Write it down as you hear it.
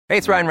Hey,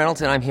 it's Ryan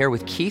Reynolds, and I'm here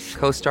with Keith,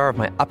 co-star of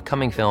my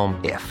upcoming film,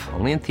 If,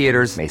 only in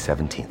theaters May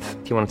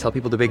 17th. Do you want to tell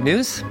people the big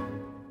news?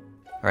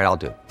 All right, I'll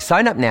do it.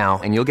 Sign up now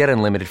and you'll get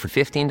unlimited for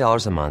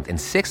 $15 a month and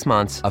 6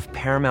 months of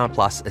Paramount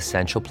Plus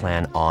Essential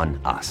Plan on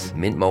us.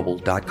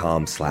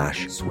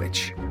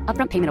 MintMobile.com/switch.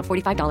 Upfront payment of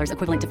 $45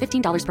 equivalent to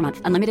 $15 per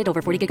month. Unlimited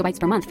over 40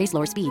 gigabytes per month. Face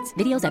lower speeds.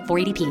 Videos at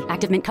 480p.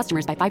 Active Mint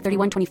customers by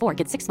 531.24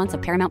 get 6 months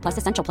of Paramount Plus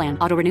Essential Plan.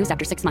 Auto renews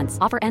after 6 months.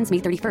 Offer ends May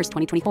 31st,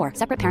 2024.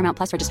 Separate Paramount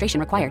Plus registration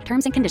required.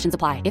 Terms and conditions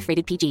apply if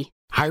rated PG.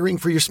 Hiring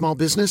for your small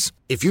business?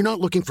 If you're not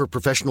looking for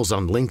professionals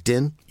on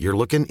LinkedIn, you're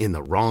looking in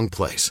the wrong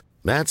place.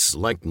 That's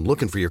like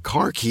looking for your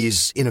car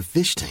keys in a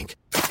fish tank.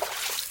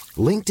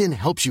 LinkedIn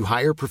helps you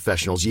hire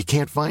professionals you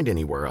can't find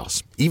anywhere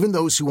else, even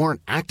those who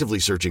aren't actively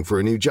searching for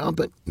a new job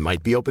but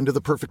might be open to the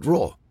perfect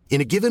role.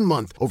 In a given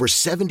month, over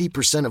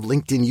 70% of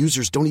LinkedIn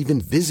users don't even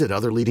visit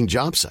other leading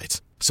job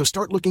sites. So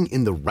start looking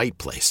in the right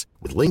place.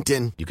 With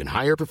LinkedIn, you can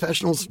hire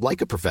professionals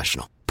like a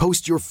professional.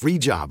 Post your free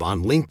job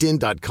on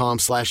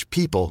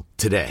linkedin.com/people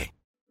today.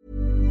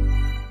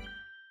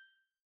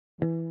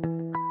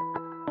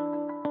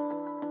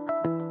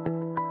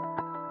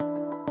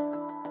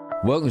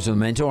 Welcome to The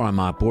Mentor. I'm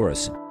Mark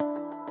Boris.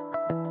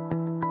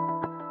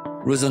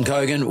 Ruslan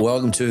Kogan,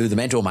 welcome to The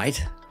Mentor,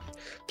 mate.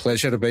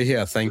 Pleasure to be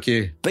here. Thank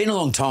you. Been a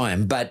long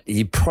time, but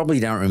you probably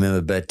don't remember,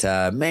 but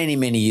many,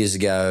 many years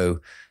ago,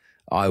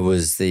 I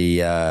was the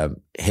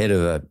head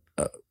of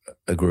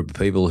a group of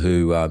people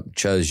who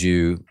chose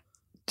you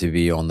to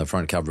be on the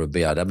front cover of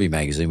BRW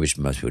magazine, which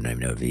most people don't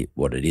even know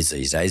what it is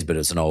these days, but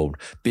it's an old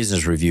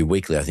business review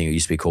weekly. I think it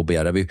used to be called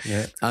BRW,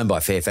 owned by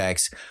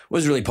Fairfax. It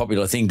was a really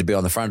popular thing to be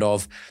on the front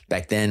of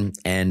back then,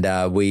 and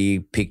we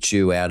picked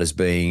you out as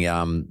being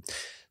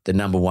the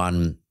number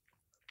one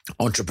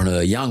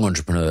entrepreneur, young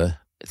entrepreneur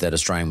that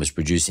Australian was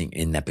producing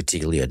in that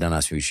particular year. Don't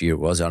ask me which year it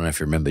was. I don't know if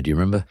you remember. Do you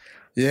remember?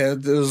 Yeah,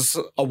 it was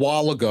a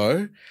while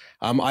ago.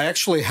 I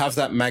actually have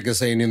that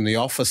magazine in the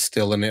office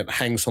still, and it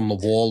hangs on the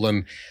wall,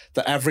 and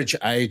the average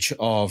age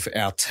of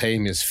our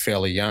team is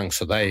fairly young,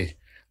 so they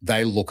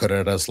look at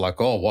it as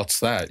like, oh, what's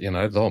that? You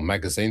know, the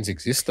magazines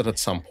existed at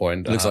some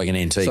point. Looks like an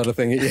antique. Sort of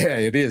thing. Yeah,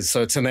 it is.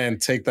 So it's an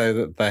antique.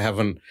 They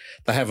haven't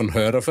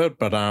heard of it,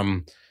 but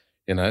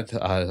you know,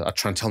 I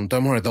try and tell them,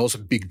 don't worry, that was a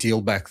big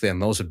deal back then.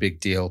 That was a big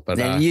deal. But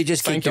you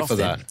just thank kicked you off for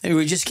then. that. And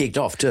we just kicked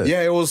off too.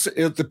 Yeah,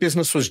 the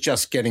business was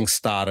just getting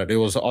started. It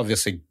was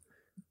obviously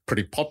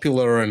pretty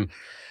popular, and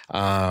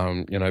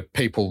you know,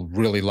 people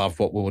really loved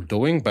what we were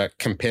doing. But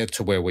compared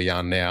to where we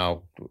are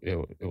now, it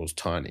was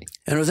tiny.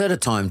 And it was at a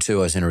time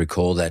too, I seem to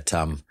recall that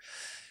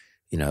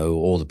you know,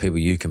 all the people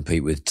you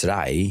compete with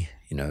today,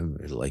 you know,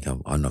 like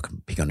I'm not going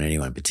to pick on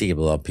anyone in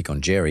particular, but I'll pick on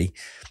Jerry,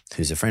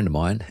 who's a friend of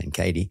mine, and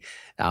Katie.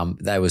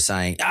 They were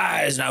saying,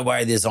 there's no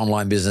way this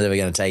online business is ever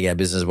going to take our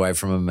business away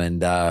from them.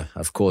 And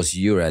of course,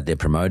 you're out there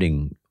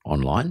promoting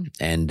online.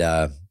 And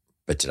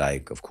but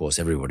today, of course,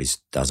 everybody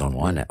does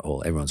online,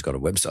 or everyone's got a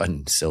website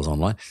and sells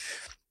online.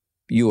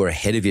 You were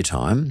ahead of your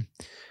time.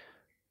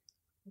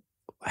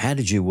 How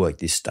did you work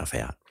this stuff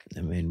out?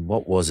 I mean,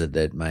 what was it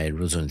that made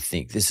Ruslan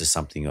think this is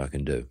something I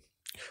can do?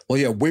 Well,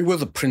 yeah, we were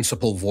the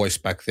principal voice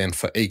back then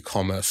for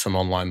e-commerce and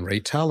online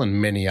retail,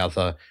 and many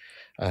other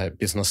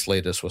business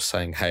leaders were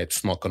saying, hey,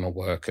 it's not going to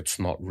work, it's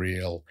not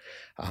real,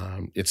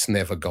 it's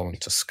never going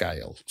to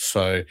scale.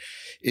 So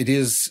it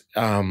is,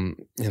 you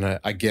know,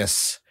 I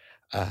guess,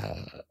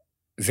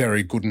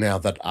 very good now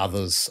that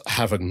others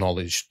have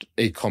acknowledged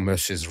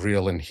e-commerce is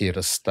real and here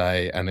to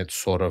stay, and it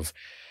sort of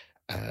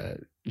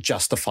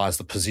justifies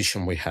the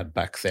position we had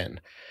back then.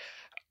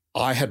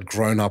 I had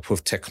grown up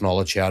with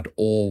technology. I'd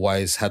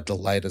always had the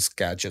latest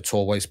gadgets,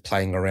 always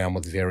playing around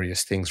with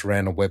various things,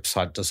 ran a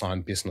website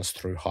design business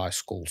through high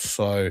school.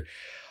 So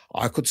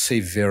I could see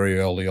very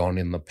early on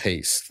in the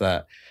piece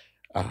that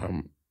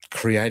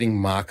creating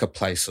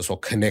marketplaces or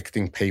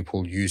connecting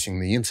people using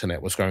the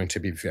internet was going to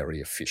be very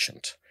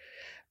efficient.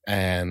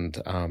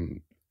 And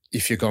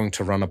if you're going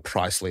to run a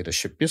price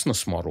leadership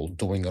business model,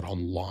 doing it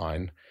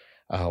online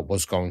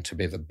was going to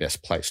be the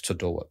best place to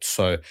do it.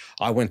 So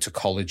I went to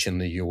college in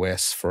the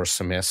US for a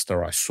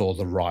semester. I saw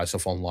the rise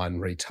of online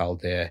retail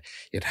there.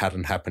 It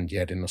hadn't happened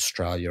yet in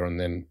Australia,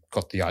 and then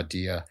got the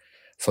idea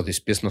for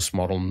this business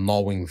model,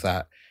 knowing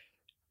that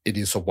it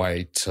is a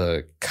way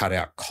to cut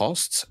out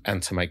costs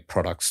and to make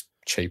products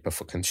cheaper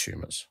for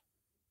consumers.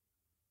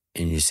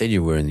 And you said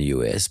you were in the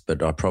US,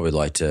 but I'd probably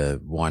like to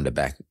wind it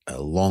back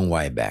a long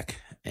way back,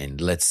 and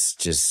let's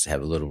just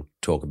have a little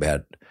talk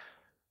about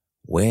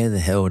where the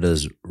hell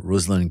does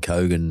Ruslan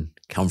Kogan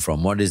come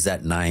from? What is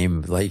that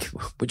name? Like,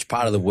 which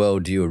part of the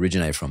world do you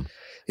originate from?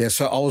 Yeah,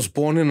 so I was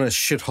born in a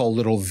shithole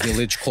little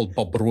village called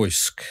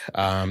Bobruisk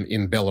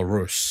in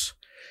Belarus.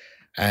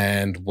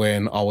 And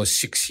when I was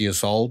 6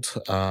 years old,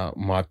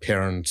 my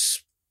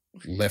parents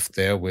left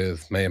there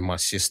with me and my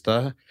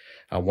sister.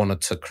 I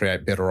wanted to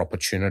create better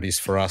opportunities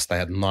for us. They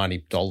had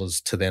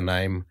 $90 to their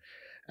name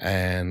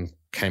and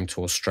came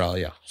to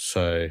Australia.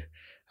 So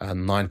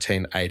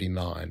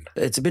 1989.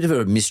 It's a bit of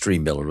a mystery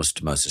in Belarus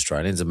to most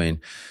Australians. I mean,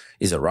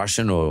 is it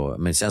Russian or, I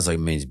mean, it sounds like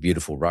it means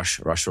beautiful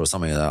Russia or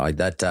something like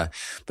that.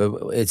 But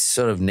it's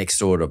sort of next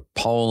door to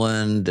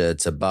Poland.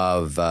 It's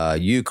above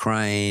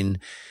Ukraine.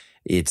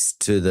 It's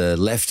to the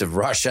left of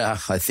Russia,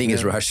 I think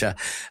is Russia.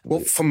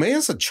 Well, for me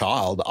as a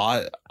child,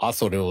 I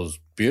thought it was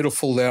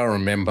beautiful there. I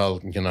remember,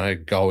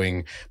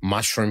 going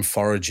mushroom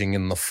foraging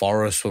in the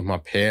forest with my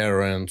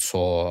parents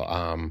or,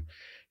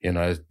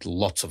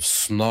 lots of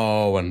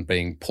snow and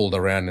being pulled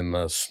around in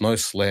the snow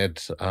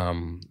sled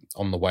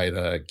on the way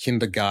to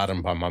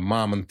kindergarten by my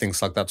mum and things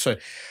like that. So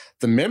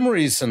the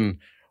memories and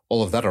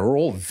all of that are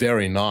all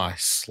very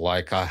nice.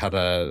 Like I had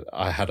a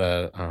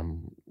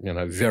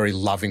very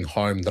loving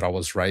home that I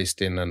was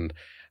raised in and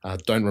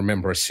don't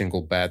remember a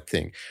single bad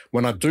thing.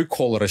 When I do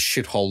call it a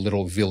shithole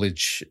little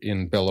village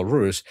in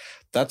Belarus,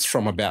 that's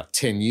from about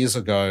 10 years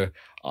ago.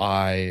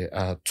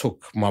 I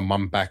took my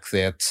mum back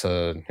there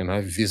to,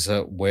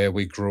 visit where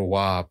we grew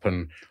up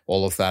and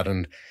all of that.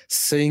 And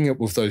seeing it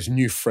with those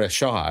new,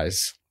 fresh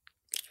eyes,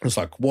 it was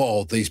like,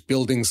 whoa, these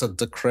buildings are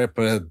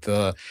decrepit.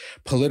 The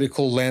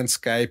political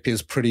landscape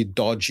is pretty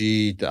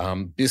dodgy.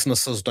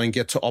 Businesses don't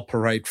get to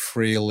operate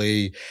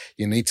freely.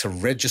 You need to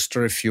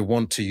register if you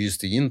want to use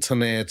the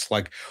internet.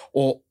 Like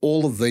all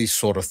of these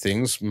sort of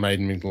things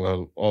made me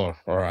go, oh,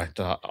 all right.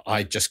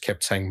 I just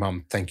kept saying,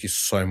 Mum, thank you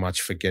so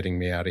much for getting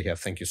me out of here.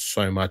 Thank you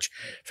so much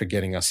for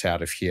getting us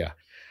out of here.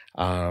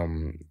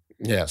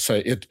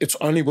 So it's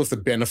only with the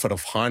benefit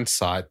of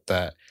hindsight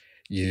that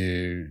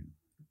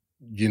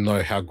you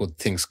know how good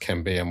things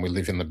can be, and we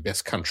live in the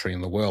best country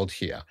in the world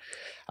here.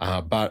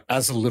 But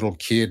as a little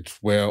kid,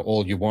 where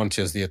all you want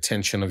is the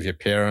attention of your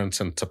parents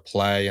and to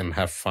play and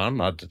have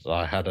fun,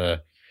 I had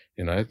the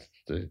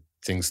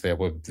things there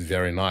were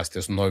very nice.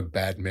 There's no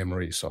bad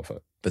memories of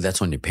it. But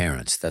that's on your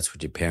parents. That's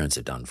what your parents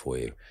have done for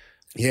you.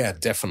 Yeah,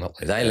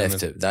 definitely. They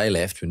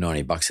left with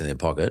 $90 in their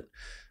pocket.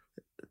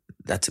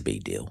 That's a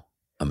big deal.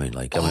 I mean,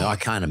 I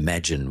can't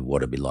imagine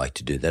what it'd be like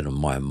to do that. And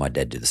my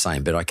dad did the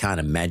same, but I can't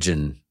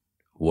imagine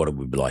what it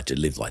would be like to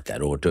live like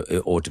that or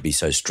to be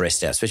so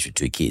stressed out, especially with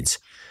two kids.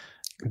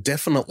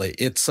 Definitely.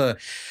 It's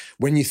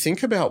when you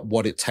think about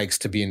what it takes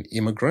to be an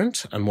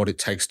immigrant and what it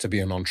takes to be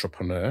an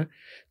entrepreneur,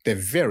 they're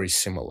very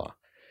similar.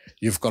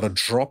 You've got to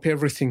drop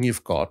everything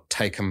you've got,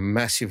 take a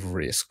massive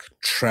risk,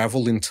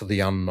 travel into the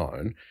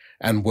unknown,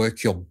 and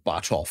work your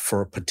butt off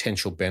for a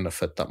potential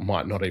benefit that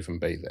might not even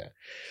be there.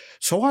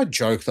 So I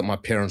joke that my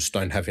parents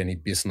don't have any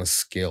business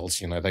skills.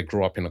 They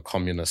grew up in a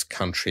communist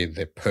country.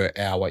 They're per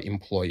hour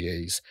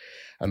employees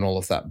and all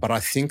of that. But I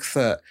think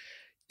that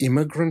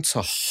immigrants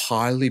are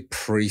highly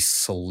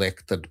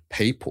pre-selected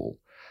people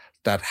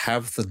that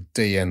have the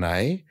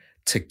DNA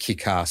to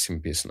kick ass in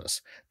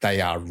business.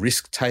 They are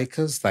risk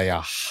takers. They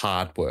are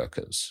hard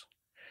workers.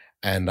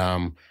 And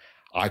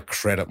I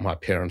credit my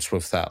parents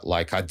with that.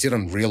 Like, I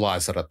didn't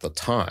realize it at the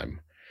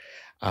time,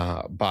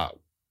 but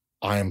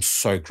I am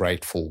so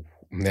grateful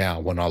now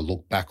when I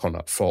look back on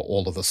it for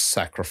all of the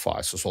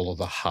sacrifices, all of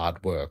the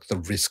hard work, the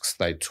risks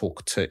they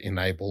took to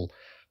enable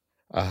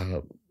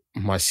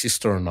my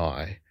sister and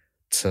I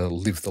to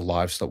live the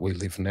lives that we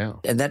live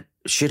now. And that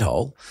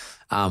shithole,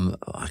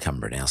 I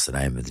can't pronounce the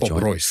name of the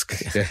joint.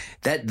 Bobruisk, yeah.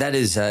 That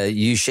is,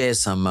 you share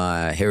some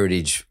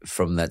heritage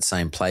from that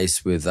same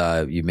place with,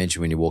 you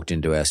mentioned when you walked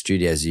into our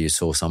studios, you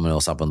saw someone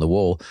else up on the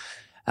wall.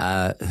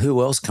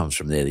 Who else comes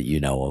from there that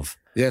you know of?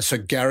 Yeah, so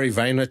Gary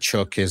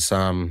Vaynerchuk is,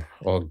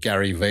 or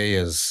Gary V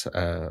as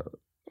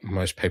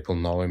most people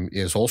know him,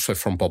 is also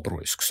from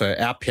Bobruisk. So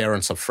our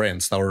parents are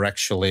friends. They were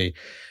actually,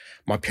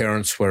 my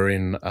parents were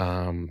in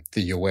the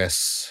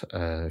US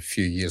a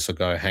few years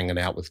ago hanging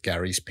out with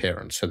Gary's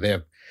parents. So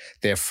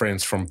they're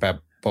friends from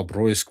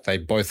Bobruisk. They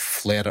both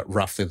fled at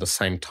roughly the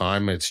same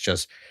time. It's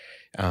just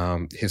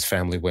his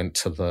family went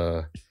to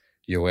the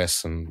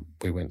US and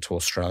we went to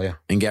Australia.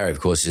 And Gary, of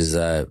course, is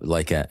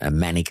like a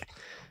manic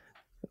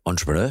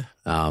entrepreneur,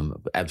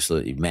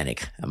 absolutely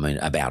manic. I mean,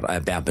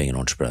 about being an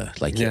entrepreneur.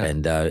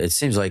 And it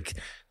seems like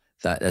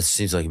that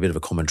seems like a bit of a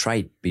common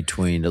trait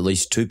between at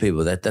least two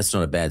people. That's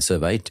not a bad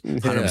survey.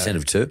 100%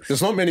 of two.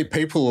 There's not many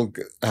people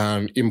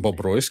in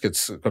Bobruisk.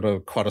 It's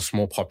got quite a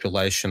small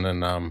population,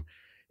 and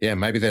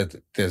maybe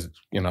there's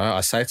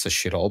I say it's a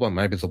shithole, but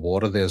maybe the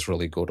water there's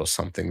really good or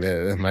something.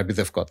 Maybe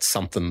they've got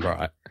something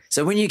right.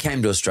 So when you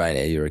came to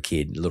Australia, you were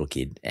a little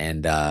kid,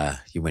 and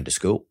you went to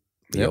school.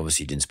 You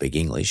obviously didn't speak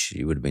English.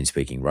 You would have been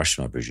speaking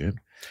Russian, I presume.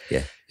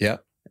 Yeah. Yeah.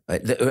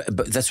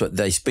 But that's what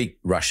they speak,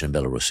 Russian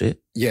in Belarus, yeah?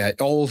 Yeah.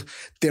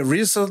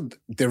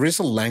 There is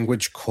a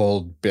language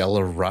called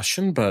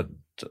Belarusian, but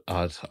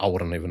I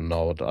wouldn't even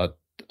know it.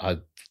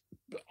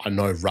 I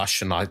know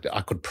Russian. I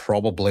could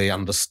probably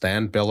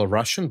understand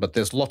Belarusian, but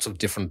there's lots of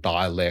different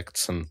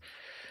dialects and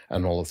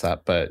all of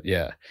that. But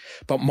yeah.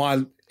 But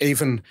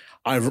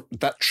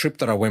that trip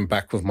that I went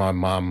back with my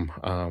mum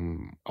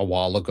a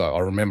while ago, I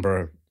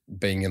remember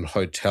being in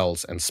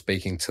hotels and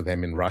speaking to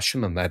them in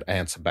Russian, and they'd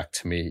answer back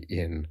to me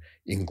in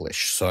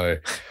English. So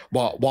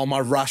while my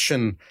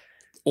Russian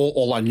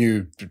all I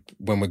knew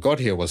when we got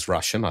here was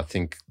Russian. I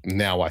think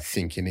now I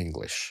think in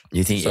English.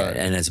 You think,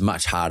 and it's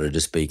much harder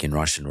to speak in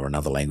Russian or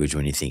another language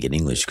when you think in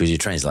English because you're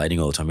translating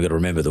all the time. You've got to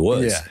remember the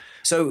words. Yeah.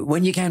 So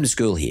when you came to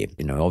school here,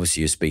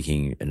 obviously you're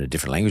speaking in a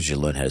different language. You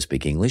learn how to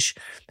speak English.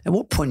 At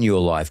what point in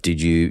your life do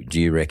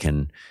you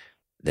reckon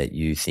that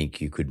you think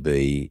you could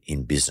be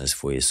in business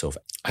for yourself?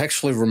 I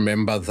actually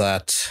remember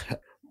that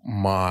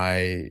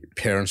my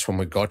parents, when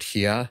we got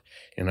here,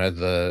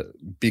 the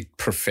big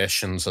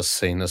professions are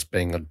seen as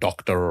being a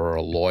doctor or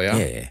a lawyer.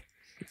 Yeah.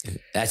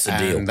 That's the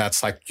deal. And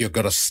that's like you've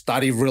got to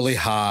study really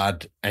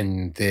hard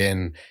and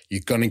then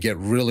you're going to get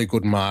really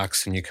good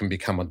marks and you can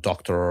become a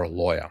doctor or a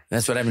lawyer.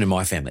 That's what happened to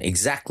my family.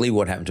 Exactly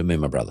what happened to me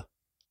and my brother.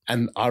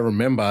 And I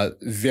remember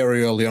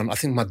very early on, I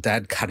think my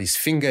dad cut his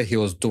finger. He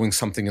was doing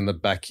something in the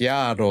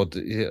backyard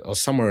or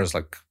somewhere. It was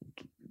like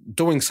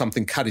doing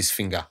something, cut his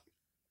finger.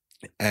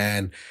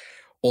 And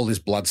all this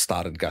blood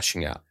started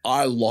gushing out.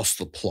 I lost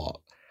the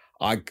plot.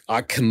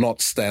 I cannot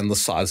stand the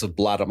size of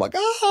blood. I'm like,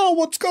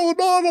 what's going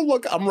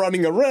on? I'm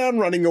running around,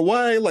 running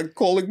away, like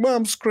calling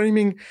mum,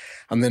 screaming.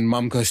 And then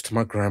mum goes to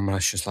my grandma.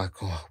 She's like,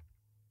 oh,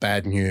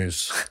 bad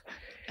news.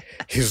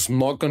 He's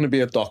not going to be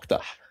a doctor.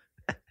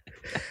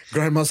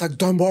 Grandma's like,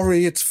 don't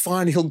worry, it's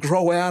fine. He'll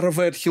grow out of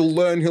it. He'll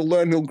learn,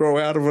 he'll grow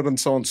out of it and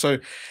so on. So,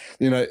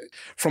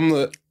 from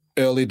the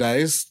early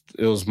days,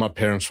 it was my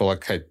parents were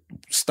like, hey,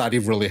 study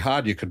really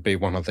hard. You could be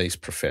one of these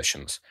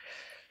professions.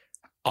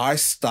 I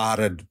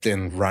started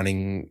then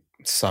running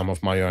some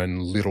of my own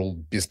little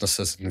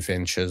businesses and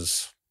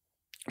ventures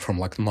from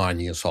like 9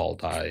 years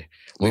old.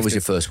 What was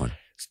your first one?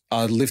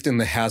 I lived in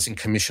the Housing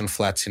Commission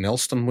flats in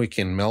Elstonwick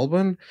in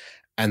Melbourne,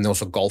 and there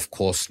was a golf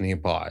course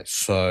nearby.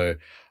 So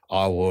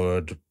I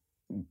would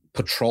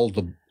patrol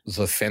the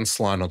fence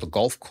line of the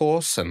golf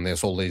course, and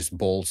there's all these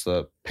balls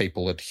that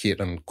people had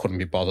hit and couldn't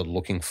be bothered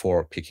looking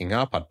for or picking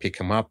up. I'd pick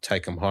them up,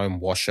 take them home,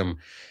 wash them,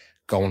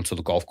 go onto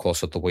the golf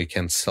course at the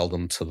weekend, sell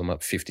them to them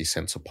at 50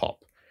 cents a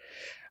pop.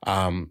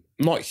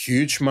 Not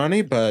huge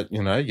money, but,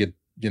 you'd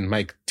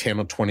make $10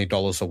 or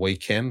 $20 a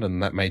weekend,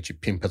 and that made you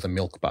pimp at the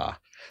milk bar.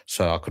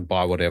 So I could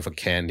buy whatever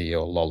candy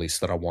or lollies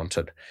that I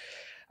wanted.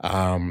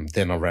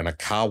 Then I ran a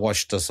car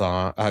wash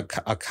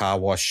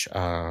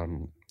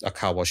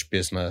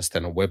business,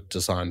 then a web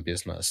design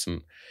business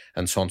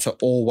and so on. So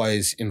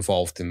always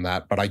involved in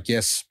that. But I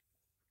guess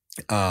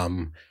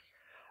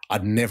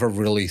I'd never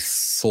really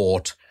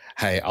thought,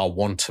 hey, I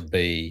want to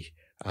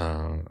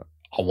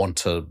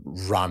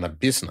run a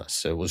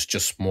business. It was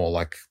just more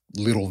like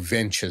little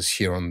ventures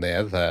here and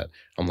there that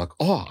I'm like,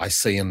 oh, I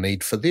see a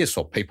need for this,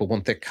 or people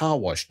want their car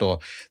washed, or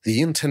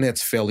the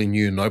internet's fairly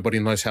new. Nobody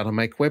knows how to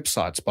make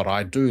websites, but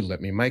I do.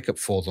 Let me make it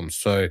for them.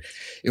 So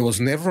it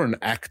was never an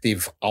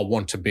active, I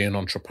want to be an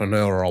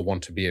entrepreneur or I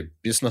want to be a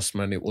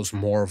businessman. It was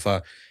more of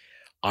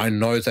I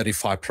know that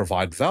if I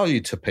provide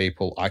value to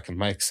people, I can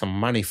make some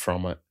money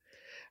from it,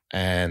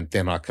 and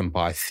then I can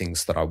buy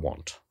things that I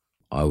want.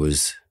 I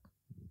was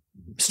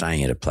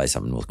staying at a place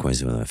up in North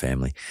Queensland with my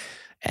family,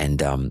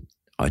 and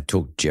I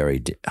took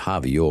Jerry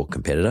Harvey, your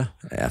competitor,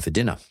 out for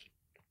dinner,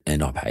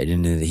 and I paid.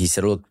 And he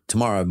said, look,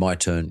 tomorrow, my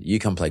turn, you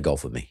come play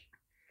golf with me.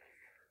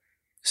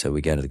 So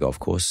we go to the golf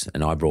course,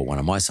 and I brought one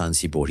of my sons.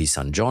 He brought his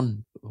son,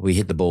 John. We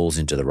hit the balls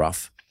into the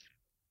rough,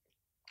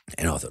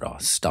 and I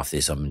thought, stuff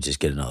this, I'm going to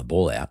just get another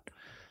ball out,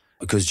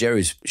 because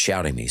Jerry's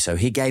shouting me. So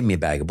he gave me a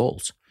bag of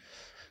balls,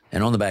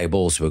 and on the bag of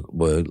balls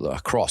were a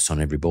cross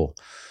on every ball.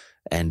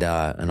 And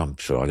I'm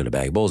sure I got a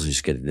bag of balls and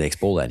just get the next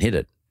ball out and hit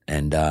it.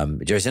 And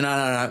Jerry said,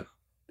 no.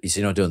 He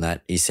said, you're not doing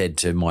that. He said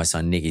to my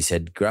son, Nick, he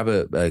said, grab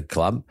a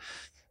club.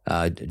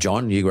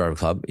 John, you grab a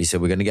club. He said,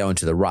 we're going to go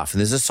into the rough.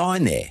 And there's a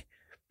sign there.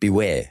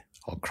 Beware.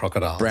 Oh,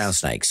 crocodiles. Brown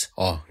snakes.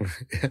 Oh.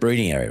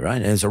 Breeding area, right?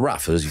 And it was a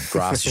rough. It was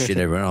grass and shit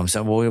everywhere. I'm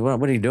saying, well,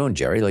 what are you doing,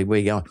 Jerry? Like, where are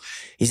you going?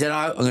 He said,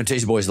 I'm going to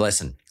teach the boys a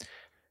lesson.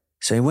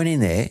 So he went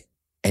in there,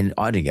 and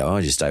I didn't go.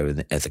 I just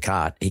stayed at the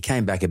cart. He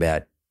came back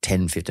about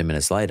 10, 15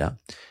 minutes later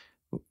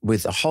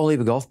with a whole heap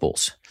of golf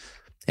balls.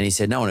 And he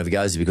said, no one ever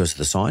goes because of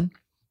the sign.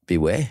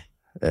 Beware.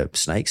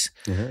 Snakes.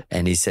 Mm-hmm.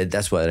 And he said,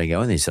 that's why they don't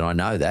go in there. He said, I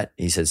know that.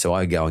 He said, so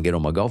I go and get all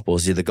my golf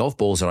balls. He said, the golf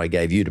balls that I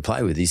gave you to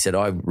play with, he said,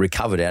 I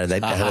recovered out of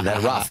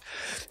that rough.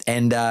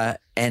 And I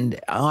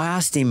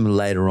asked him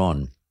later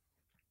on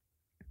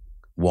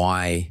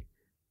why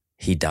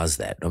he does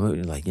that. I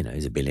mean, like,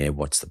 he's a billionaire.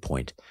 What's the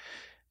point?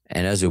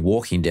 And as we're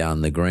walking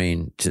down the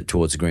green,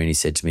 towards the green, he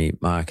said to me,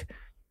 Mark,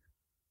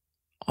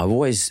 I've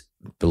always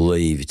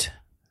believed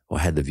or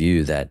had the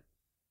view that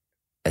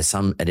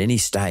at any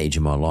stage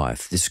in my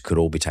life, this could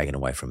all be taken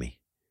away from me.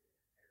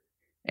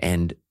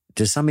 And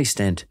to some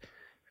extent,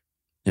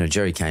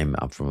 Jerry came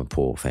up from a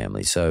poor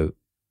family. So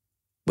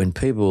when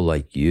people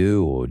like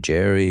you or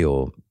Jerry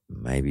or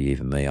maybe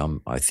even me,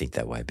 I think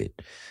that way a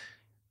bit.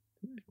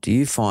 Do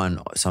you find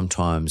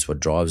sometimes what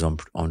drives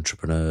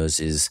entrepreneurs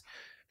is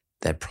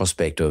that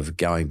prospect of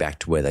going back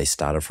to where they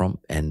started from,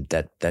 and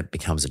that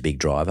becomes a big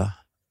driver?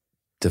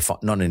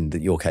 Not in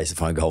your case to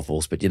find golf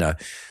balls, but,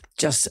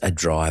 just a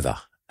driver,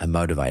 a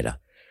motivator.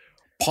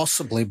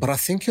 Possibly, but I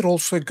think it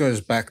also goes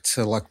back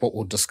to like what we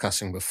were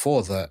discussing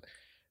before, that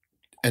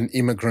an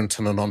immigrant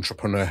and an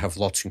entrepreneur have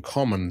lots in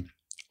common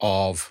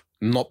of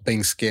not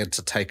being scared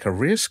to take a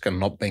risk and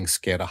not being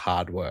scared of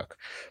hard work.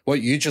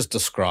 What you just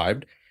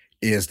described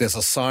is there's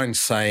a sign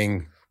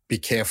saying, be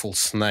careful,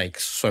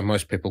 snakes. So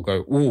most people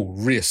go, ooh,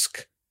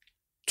 risk,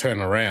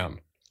 turn around.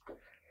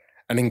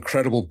 An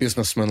incredible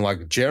businessman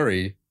like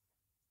Jerry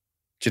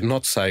did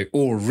not say,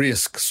 oh,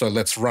 risk, so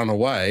let's run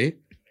away.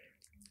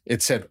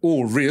 It said,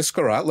 oh, risk,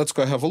 all right, let's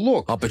go have a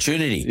look.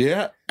 Opportunity.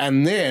 Yeah.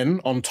 And then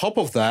on top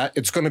of that,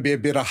 it's going to be a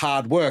bit of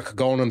hard work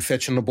going and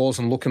fetching the balls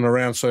and looking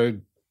around. So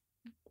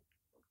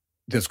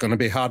there's going to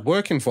be hard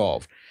work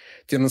involved.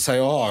 Didn't say,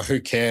 oh, who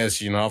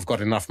cares? I've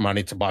got enough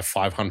money to buy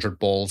 500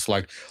 balls.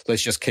 Like,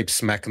 let's just keep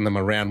smacking them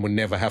around. We'll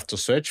never have to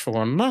search for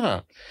one.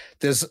 Nah.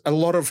 There's a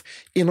lot of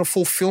inner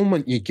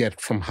fulfillment you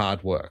get from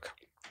hard work.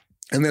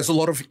 And there's a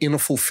lot of inner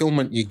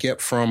fulfillment you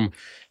get from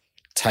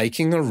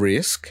taking a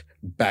risk,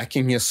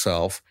 backing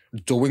yourself,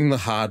 doing the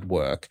hard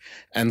work,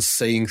 and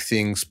seeing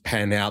things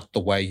pan out the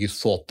way you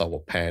thought they were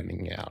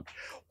panning out.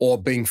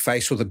 Or being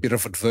faced with a bit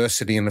of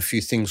adversity and a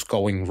few things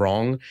going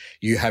wrong,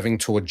 you having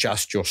to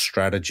adjust your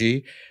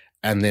strategy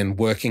and then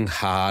working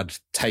hard,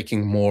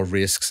 taking more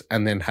risks,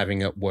 and then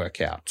having it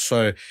work out.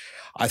 So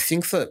I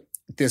think that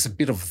there's a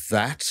bit of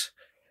that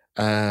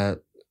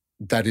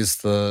that is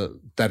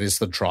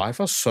the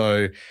driver.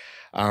 So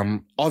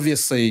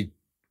obviously,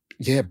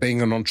 yeah,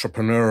 being an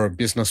entrepreneur or a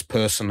business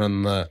person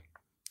and the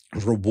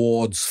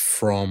rewards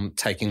from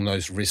taking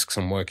those risks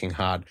and working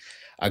hard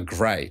are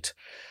great.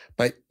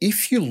 But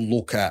if you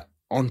look at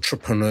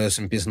entrepreneurs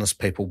and business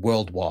people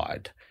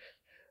worldwide,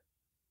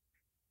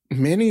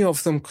 many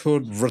of them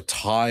could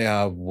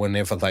retire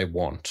whenever they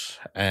want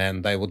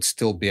and they would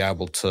still be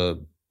able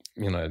to,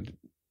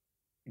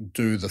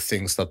 do the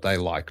things that they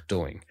like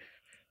doing.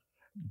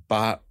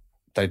 But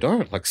they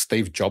don't. Like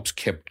Steve Jobs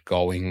kept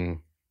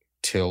going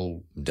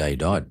till day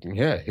died.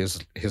 Yeah,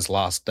 his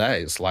last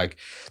days. Like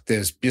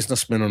there's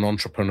businessmen and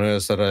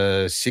entrepreneurs that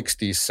are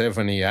 60,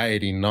 70,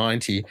 80,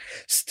 90,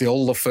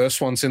 still the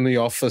first ones in the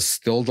office,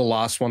 still the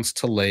last ones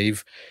to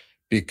leave,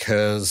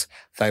 because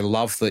they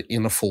love the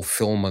inner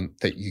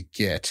fulfillment that you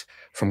get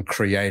from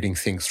creating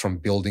things, from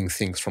building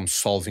things, from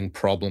solving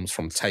problems,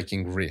 from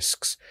taking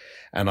risks.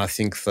 And I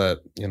think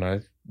that,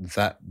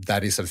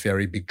 that is a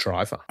very big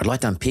driver. I'd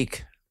like to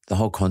unpick the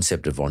whole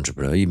concept of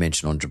entrepreneur. You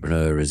mentioned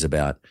entrepreneur is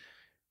about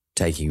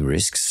taking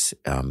risks,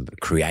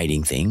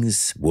 creating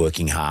things,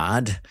 working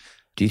hard.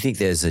 Do you think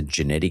there's a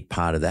genetic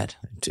part of that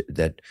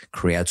that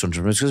creates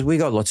entrepreneurs? Because we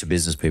got lots of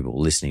business people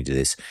listening to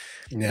this.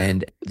 Yeah.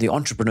 And the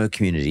entrepreneur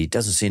community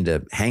doesn't seem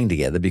to hang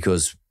together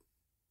because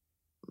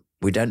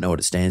we don't know what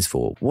it stands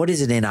for. What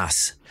is it in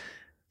us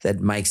that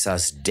makes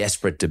us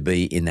desperate to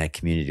be in that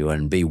community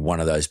and be one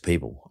of those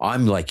people?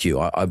 I'm like you.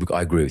 I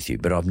agree with you,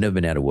 but I've never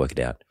been able to work it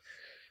out.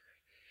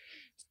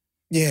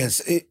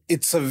 Yes,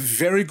 it's a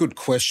very good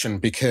question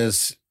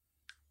because,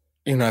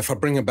 if I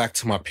bring it back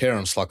to my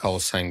parents, like I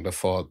was saying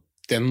before,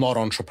 they're not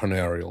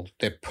entrepreneurial.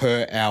 They're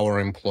per hour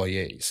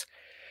employees.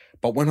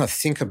 But when I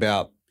think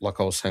about, like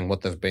I was saying,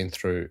 what they've been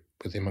through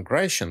with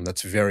immigration,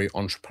 that's very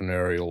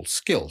entrepreneurial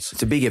skills.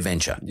 It's a big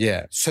adventure.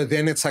 Yeah. So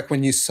then it's like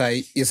when you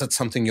say, is it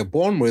something you're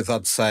born with?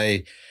 I'd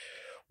say,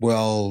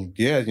 well,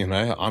 yeah,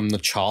 I'm the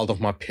child of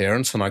my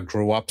parents and I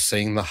grew up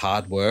seeing the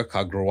hard work.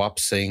 I grew up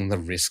seeing the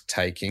risk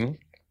taking.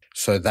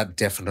 So that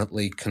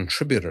definitely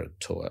contributed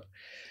to it.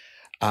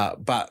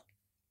 But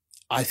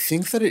I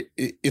think that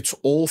it's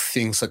all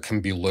things that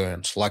can be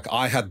learned. Like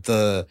I had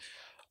the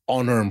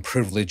honor and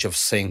privilege of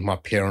seeing my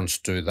parents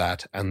do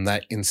that, and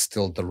that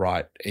instilled the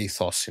right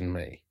ethos in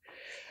me.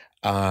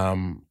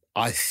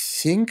 I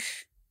think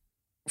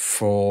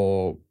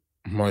for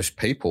most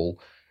people,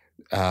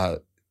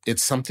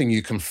 it's something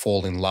you can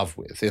fall in love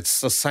with. It's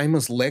the same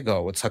as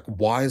Lego. It's like,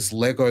 why is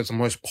Lego the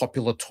most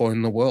popular toy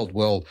in the world?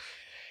 Well,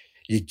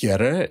 you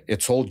get it.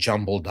 It's all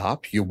jumbled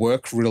up. You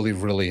work really,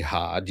 really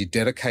hard. You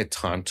dedicate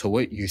time to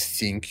it. You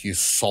think, you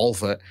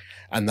solve it.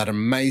 And that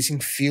amazing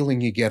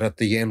feeling you get at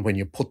the end when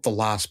you put the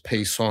last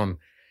piece on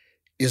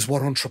is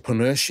what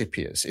entrepreneurship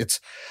is. It's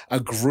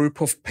a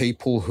group of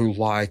people who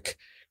like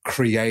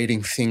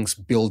creating things,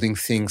 building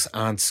things,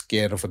 aren't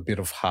scared of a bit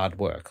of hard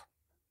work.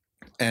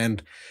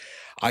 And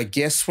I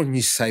guess when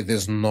you say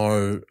there's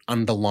no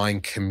underlying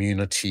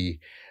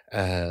community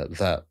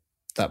that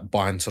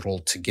binds it all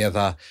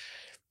together,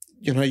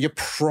 you're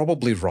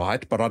probably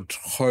right, but I'd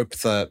hope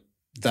that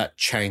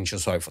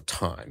changes over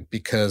time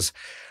because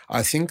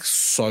I think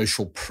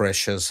social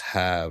pressures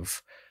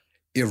have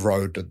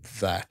eroded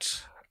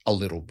that a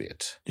little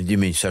bit. Do you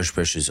mean social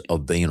pressures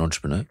of being an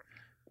entrepreneur?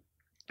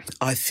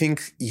 I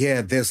think,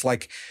 yeah, there's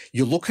like,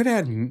 you look at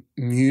our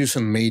news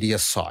and media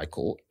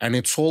cycle and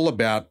it's all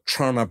about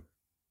trying to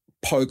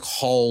poke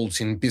holes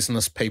in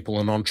business people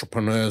and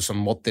entrepreneurs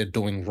and what they're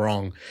doing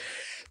wrong.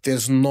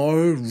 There's no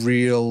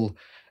real...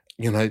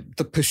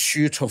 the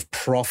pursuit of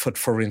profit,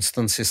 for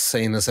instance, is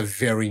seen as a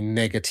very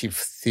negative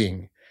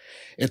thing.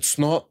 It's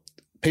not,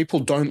 people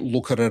don't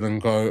look at it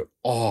and go,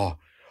 oh,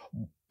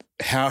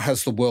 how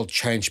has the world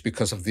changed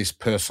because of this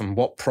person?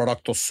 What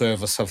product or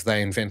service have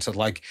they invented?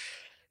 Like,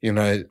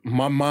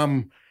 my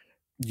mum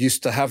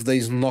used to have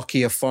these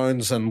Nokia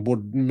phones and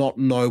would not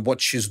know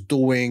what she's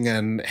doing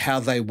and how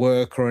they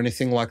work or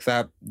anything like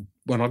that.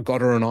 When I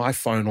got her an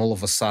iPhone, all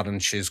of a sudden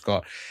she's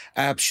got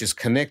apps, she's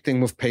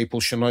connecting with people,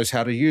 she knows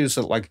how to use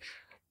it. Like,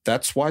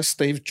 that's why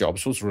Steve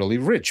Jobs was really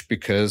rich,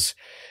 because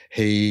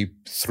he,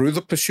 through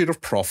the pursuit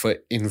of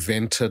profit,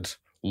 invented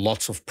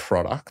lots of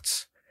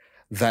products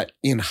that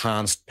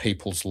enhanced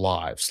people's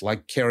lives.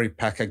 Like Kerry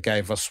Packer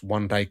gave us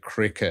one-day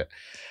cricket,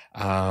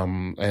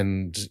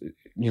 and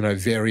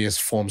various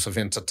forms of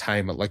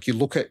entertainment. Like, you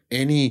look at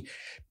any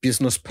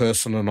business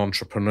person and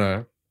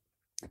entrepreneur,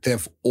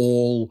 they've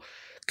all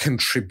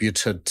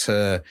contributed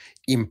to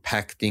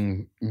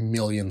impacting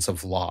millions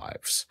of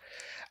lives.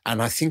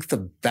 And I think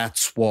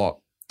that's what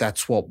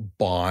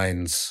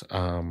binds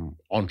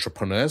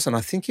entrepreneurs. And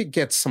I think it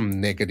gets some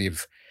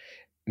negative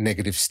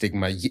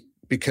stigma,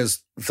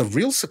 because the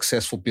real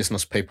successful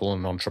business people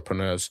and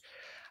entrepreneurs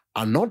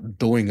are not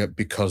doing it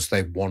because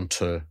they want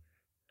to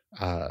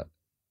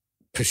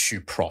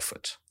pursue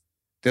profit.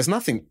 There's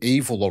nothing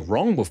evil or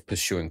wrong with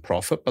pursuing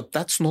profit, but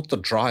that's not the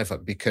driver,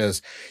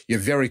 because you're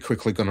very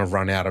quickly going to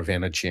run out of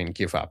energy and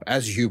give up.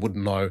 As you would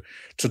know,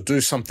 to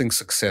do something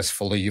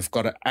successfully, you've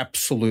got to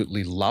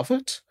absolutely love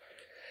it,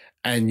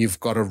 and you've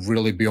got to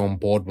really be on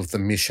board with the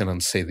mission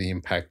and see the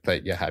impact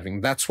that you're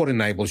having. That's what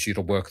enables you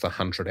to work the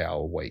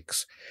 100-hour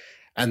weeks.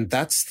 And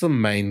that's the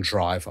main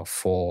driver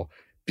for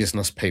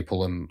business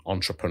people and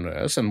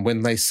entrepreneurs. And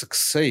when they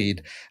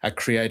succeed at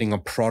creating a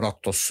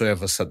product or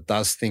service that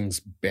does things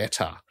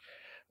better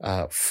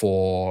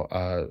for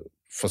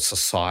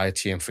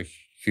society and for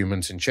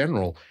humans in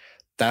general,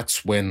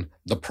 that's when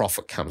the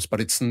profit comes.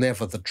 But it's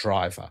never the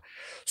driver.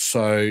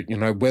 So,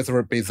 whether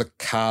it be the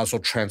cars or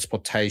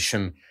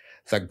transportation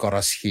that got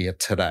us here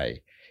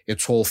today,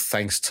 it's all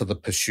thanks to the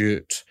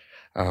pursuit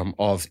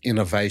of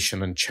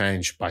innovation and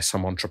change by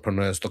some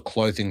entrepreneurs. The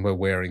clothing we're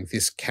wearing,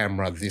 this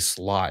camera, this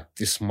light,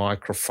 this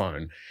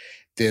microphone.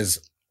 There's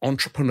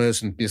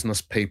entrepreneurs and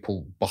business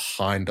people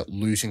behind it,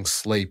 losing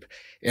sleep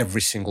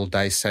every single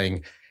day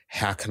saying,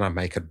 how can I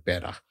make it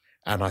better?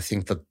 And I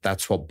think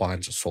that's what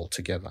binds us all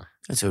together.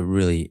 That's a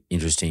really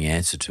interesting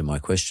answer to my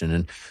question.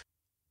 And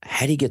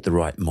how do you get the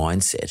right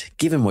mindset,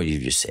 given what you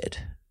just said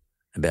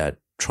about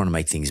trying to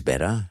make things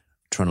better,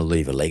 trying to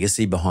leave a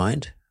legacy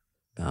behind?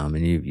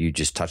 And you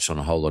just touched on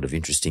a whole lot of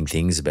interesting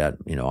things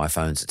about,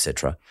 iPhones,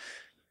 etc.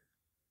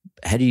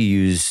 How do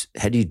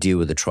you deal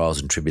with the trials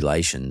and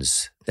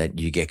tribulations that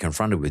you get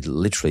confronted with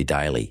literally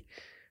daily?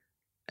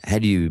 How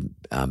do you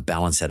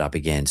balance that up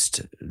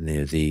against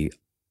the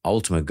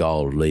ultimate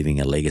goal of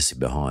leaving a legacy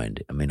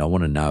behind? I mean, I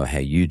want to know how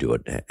you do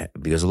it,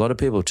 because a lot of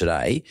people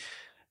today,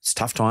 it's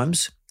tough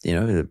times.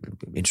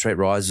 Interest rate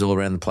rises all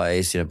around the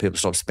place. People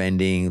stop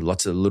spending.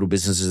 Lots of little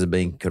businesses are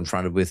being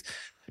confronted with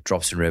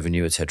drops in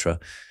revenue, etc.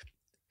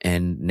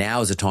 And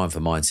now is a time for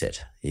mindset.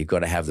 You've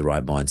got to have the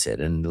right mindset.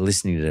 And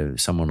listening to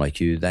someone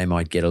like you, they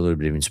might get a little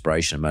bit of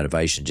inspiration and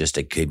motivation just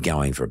to keep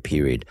going for a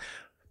period.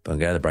 But I'm going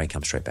to go to the break,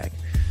 come straight back.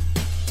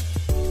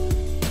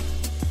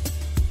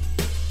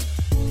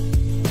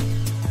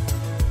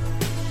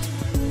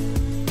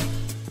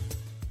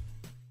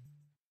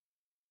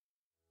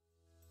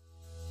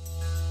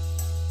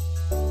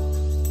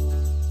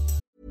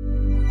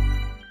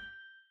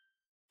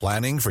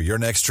 Planning for your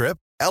next trip?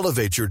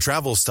 Elevate your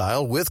travel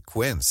style with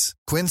Quince.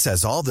 Quince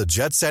has all the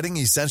jet-setting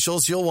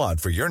essentials you'll want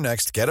for your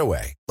next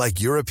getaway,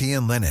 like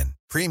European linen,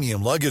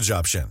 premium luggage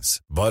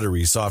options,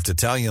 buttery soft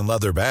Italian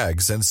leather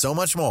bags, and so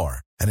much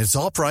more. And it's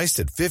all priced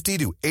at 50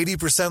 to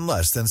 80%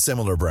 less than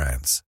similar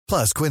brands.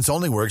 Plus, Quince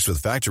only works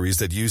with factories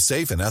that use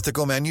safe and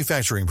ethical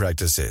manufacturing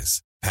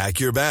practices.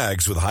 Pack your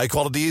bags with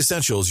high-quality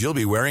essentials you'll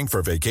be wearing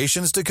for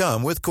vacations to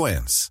come with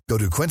Quince. Go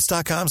to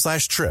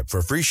quince.com/trip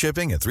for free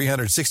shipping and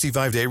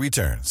 365-day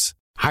returns.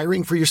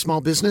 Hiring for your small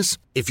business?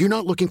 If you're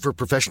not looking for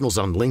professionals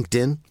on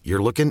LinkedIn,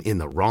 you're looking in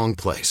the wrong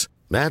place.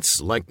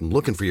 That's like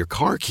looking for your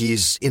car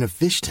keys in a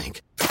fish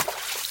tank.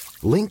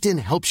 LinkedIn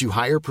helps you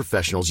hire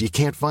professionals you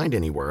can't find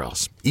anywhere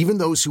else, even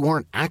those who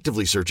aren't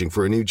actively searching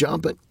for a new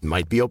job but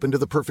might be open to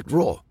the perfect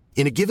role.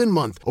 In a given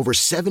month, over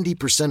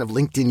 70% of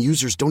LinkedIn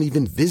users don't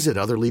even visit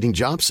other leading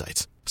job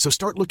sites. So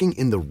start looking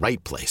in the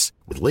right place.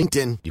 With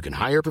LinkedIn, you can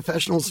hire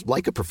professionals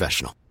like a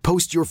professional.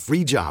 Post your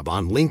free job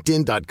on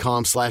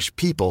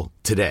linkedin.com/people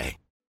today.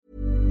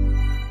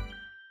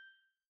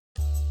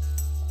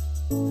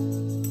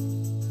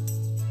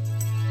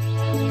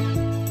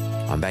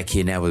 I'm back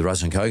here now with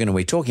Ruslan Kogan, and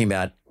we're talking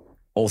about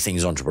all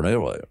things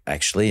entrepreneurial,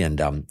 actually, and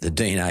the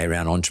DNA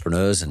around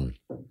entrepreneurs and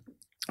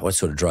what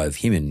sort of drove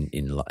him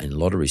in a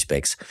lot of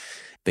respects,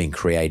 being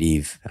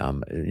creative,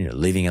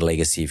 leaving a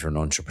legacy for an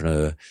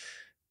entrepreneur,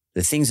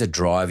 the things that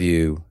drive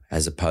you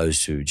as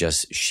opposed to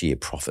just sheer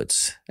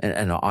profits.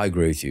 And I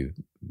agree with you.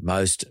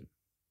 Most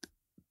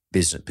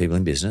people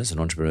in business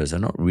and entrepreneurs are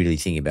not really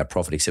thinking about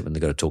profit except when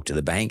they've got to talk to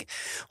the bank,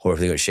 or if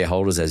they've got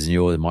shareholders, as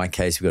in my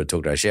case, we've got to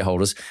talk to our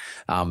shareholders.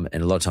 And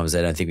a lot of times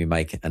they don't think we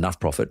make enough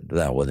profit.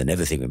 Well, they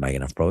never think we make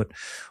enough profit.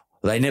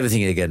 They never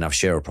think they get enough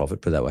share of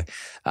profit, put it that way.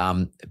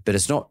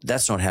 But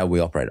that's not how we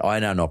operate. I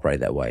don't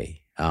operate that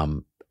way.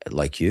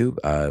 like you.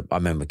 I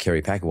remember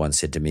Kerry Packer once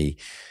said to me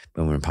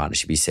when we were in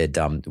partnership, he said,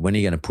 when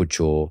are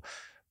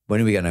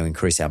we going to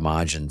increase our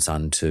margins,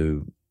 son,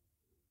 to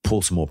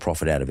pull some more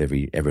profit out of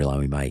every loan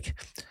we make?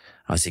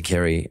 I said,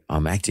 Kerry,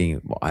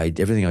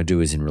 everything I do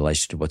is in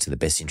relation to what's in the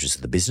best interest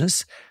of the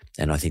business.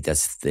 And I think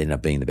that's ended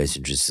up being the best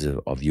interest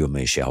of you and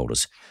me as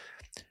shareholders.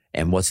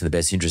 And what's in the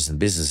best interest of the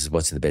business is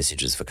what's in the best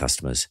interest for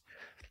customers.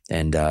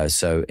 And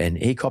and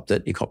he copped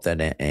it. He copped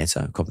that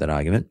answer, copped that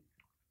argument.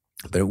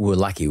 But we were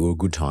lucky. We were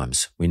good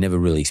times. We never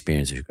really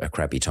experienced a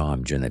crappy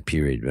time during that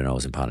period when I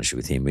was in partnership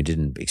with him. We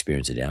didn't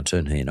experience a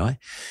downturn, he and I.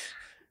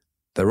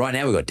 But right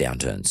now we've got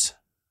downturns.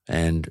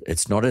 And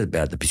it's not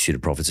about the pursuit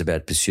of profit. It's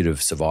about pursuit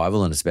of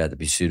survival, and it's about the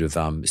pursuit of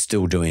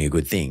still doing a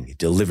good thing,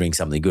 delivering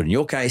something good. In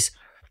your case,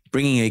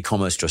 bringing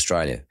e-commerce to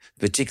Australia,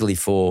 particularly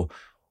for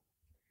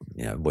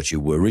what you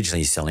were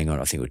originally selling on,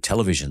 I think, with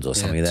televisions or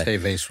something like that.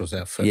 TVs was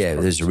our first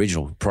product. There's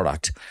original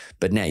product.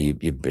 But now you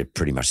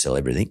pretty much sell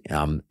everything.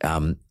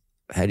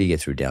 How do you get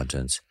through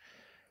downturns?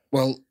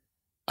 Well,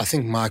 I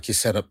think, Mark, you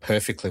said it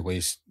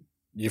perfectly.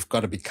 You've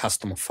got to be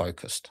customer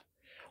focused.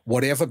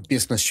 Whatever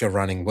business you're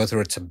running, whether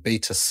it's a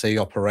B2C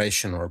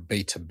operation or a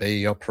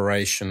B2B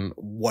operation,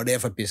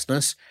 whatever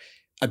business,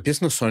 a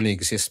business only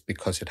exists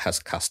because it has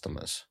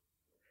customers.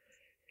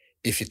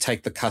 If you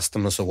take the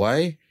customers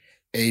away,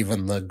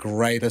 even the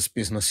greatest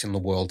business in the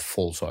world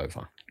falls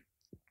over.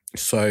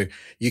 So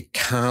you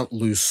can't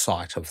lose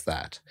sight of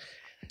that.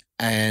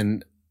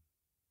 And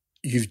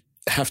you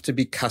have to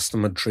be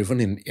customer driven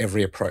in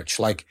every approach.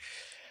 Like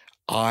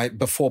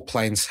before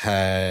planes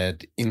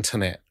had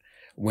internet,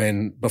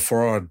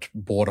 before I'd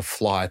board a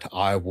flight,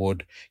 I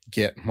would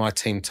get my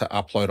team to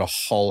upload a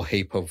whole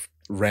heap of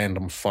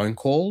random phone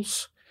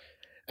calls,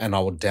 and I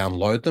would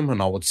download them,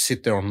 and I would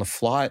sit there on the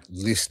flight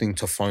listening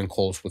to phone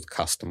calls with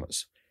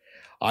customers.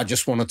 I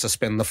just wanted to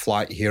spend the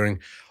flight hearing,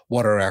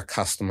 what are our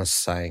customers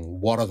saying?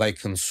 What are they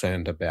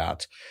concerned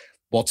about?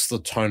 What's the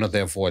tone of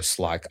their voice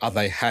like? Are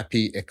they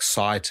happy,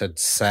 excited,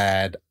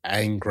 sad,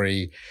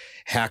 angry?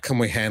 How can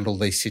we handle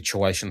these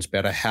situations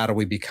better? How do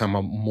we become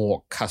a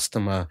more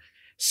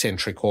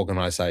customer-centric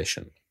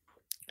organization?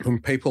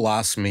 When people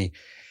ask me,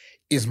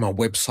 is my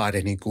website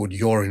any good?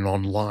 You're in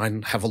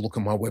online. Have a look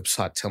at my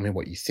website. Tell me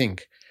what you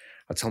think.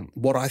 I tell them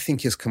what I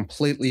think is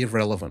completely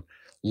irrelevant.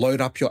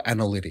 Load up your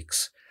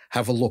analytics.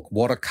 Have a look.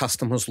 What are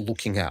customers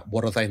looking at?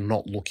 What are they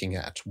not looking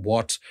at?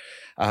 What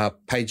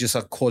pages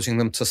are causing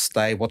them to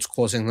stay? What's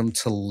causing them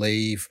to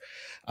leave?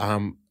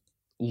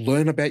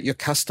 Learn about your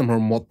customer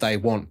and what they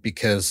want,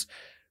 because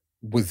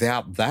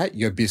without that,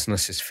 your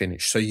business is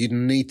finished. So you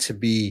need to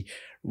be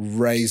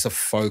razor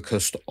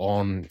focused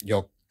on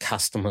your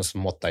customers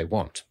and what they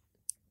want.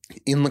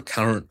 In the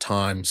current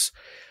times,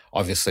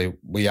 obviously,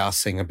 we are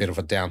seeing a bit of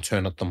a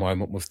downturn at the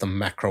moment with the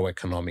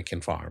macroeconomic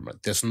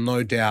environment. There's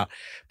no doubt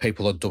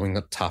people are doing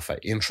it tougher.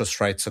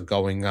 Interest rates are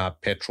going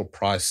up, petrol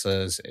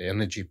prices,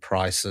 energy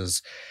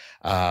prices.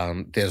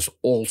 There's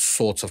all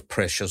sorts of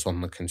pressures on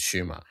the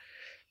consumer.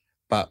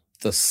 But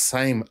the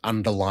same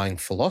underlying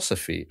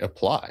philosophy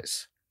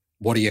applies.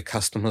 What do your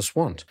customers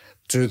want?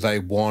 Do they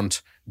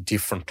want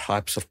different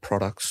types of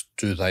products?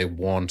 Do they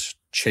want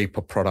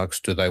cheaper products?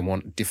 Do they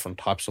want different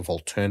types of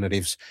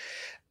alternatives?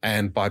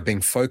 And by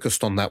being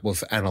focused on that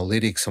with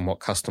analytics and what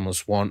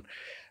customers want,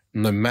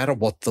 no matter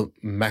what the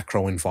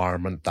macro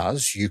environment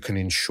does, you can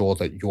ensure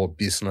that your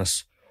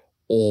business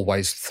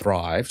always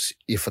thrives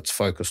if it's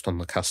focused on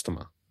the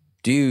customer.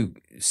 Do you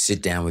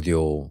sit down with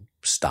your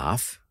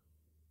staff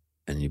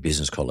and your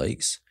business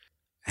colleagues?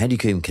 How do you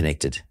keep them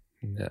connected?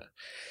 Yeah.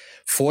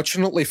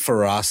 Fortunately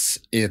for us,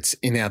 it's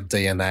in our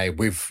DNA.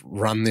 We've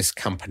run this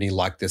company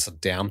like there's a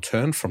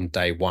downturn from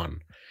day one.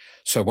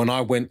 So when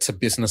I went to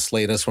business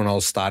leaders when I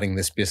was starting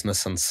this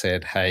business and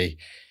said, hey,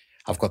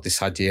 I've got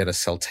this idea to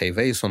sell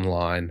TVs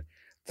online,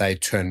 they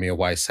turned me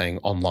away saying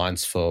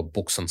online's for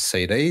books and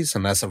CDs.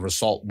 And as a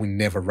result, we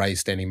never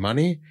raised any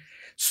money.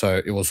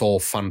 So it was all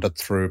funded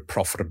through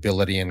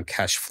profitability and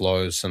cash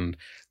flows. And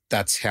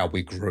that's how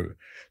we grew.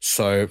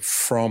 So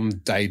from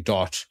day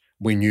dot,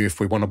 we knew if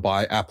we want to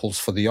buy apples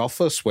for the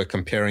office, we're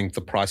comparing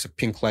the price of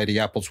Pink Lady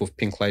apples with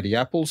Pink Lady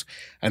apples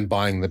and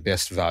buying the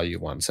best value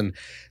ones. And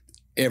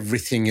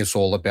everything is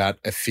all about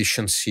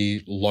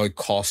efficiency, low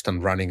cost,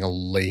 and running a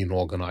lean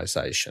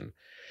organization.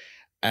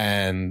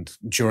 And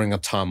during a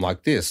time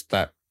like this,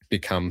 that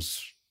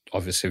becomes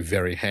obviously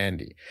very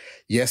handy.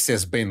 Yes,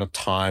 there's been a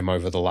time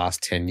over the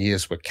last 10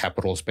 years where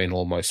capital's been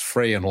almost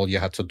free and all you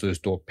had to do is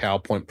do a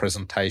PowerPoint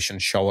presentation,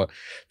 show it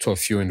to a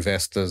few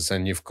investors,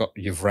 and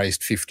you've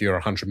raised $50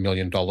 or $100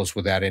 million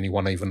without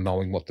anyone even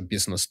knowing what the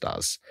business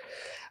does.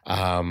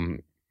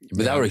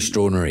 But they were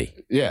extraordinary.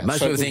 Yeah. Most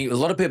people think, there's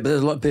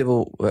a lot of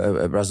people,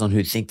 Ruslan,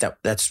 who think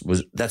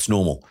that's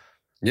normal.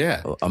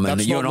 Yeah. I mean,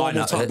 that's you and I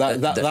know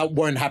that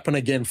won't happen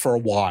again for a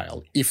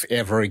while, if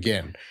ever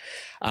again.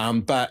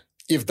 But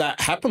if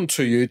that happened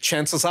to you,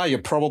 chances are you're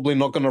probably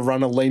not going to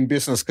run a lean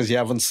business because you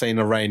haven't seen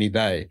a rainy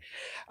day.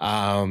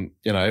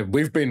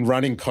 We've been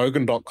running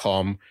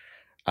Kogan.com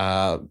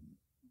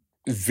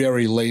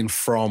very lean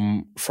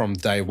from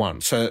day one.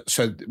 So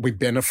we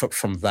benefit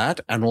from that.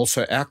 And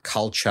also our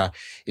culture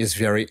is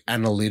very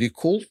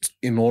analytical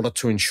in order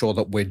to ensure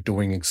that we're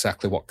doing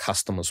exactly what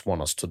customers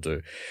want us to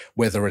do,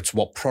 whether it's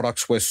what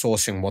products we're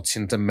sourcing, what's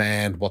in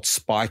demand, what's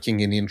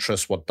spiking in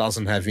interest, what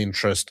doesn't have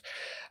interest,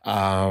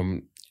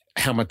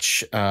 how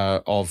much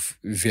of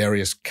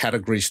various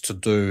categories to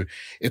do.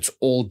 It's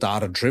all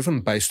data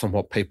driven based on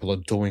what people are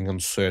doing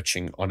and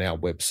searching on our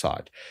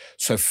website.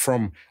 So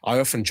I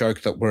often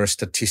joke that we're a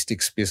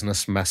statistics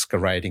business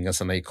masquerading as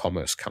an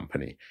e-commerce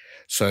company.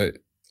 So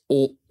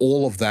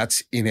all of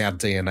that's in our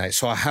DNA.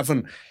 So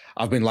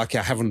I've been lucky.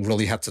 I haven't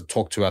really had to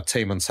talk to our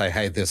team and say,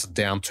 hey, there's a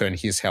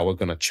downturn. Here's how we're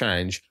going to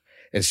change.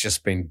 It's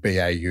just been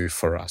BAU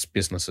for us,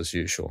 business as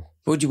usual.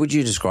 Would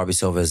you describe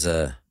yourself as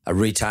a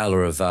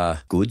retailer of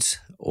goods,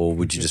 or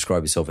would you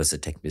describe yourself as a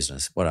tech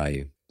business? What are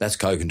you? That's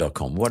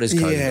Kogan.com. What is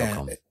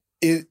Kogan.com?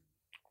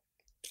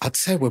 I'd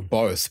say we're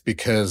both,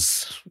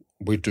 because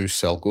we do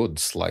sell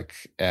goods. Like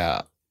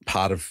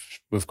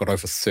we've got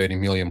over 30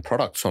 million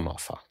products on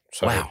offer.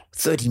 So, wow,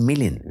 30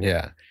 million.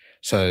 Yeah.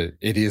 So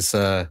it is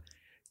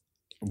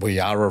we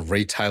are a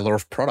retailer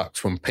of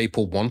products. When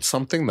people want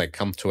something, they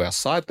come to our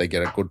site, they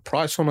get a good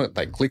price on it,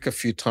 they click a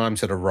few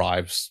times, it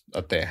arrives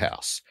at their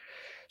house.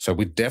 So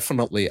we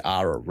definitely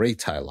are a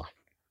retailer.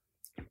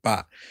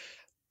 But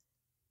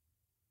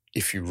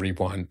if you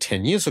rewind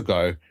 10 years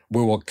ago,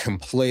 we were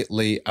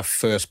completely a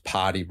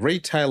first-party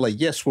retailer.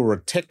 Yes, we were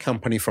a tech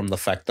company from the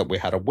fact that we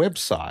had a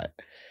website,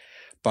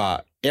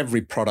 but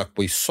every product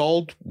we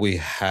sold, we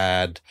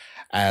had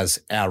as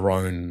our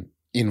own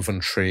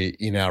inventory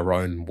in our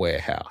own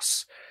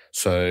warehouse.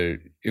 So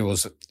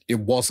it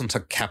wasn't a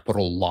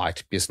capital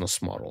light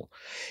business model.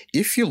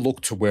 If you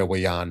look to where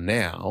we are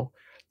now,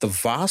 the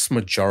vast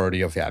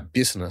majority of our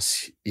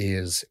business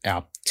is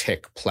our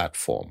tech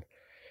platform.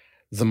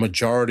 The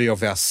majority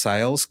of our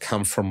sales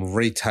come from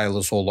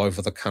retailers all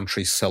over the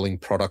country selling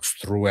products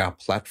through our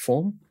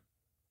platform.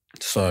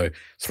 So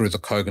through the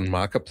Kogan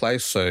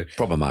marketplace. So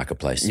proper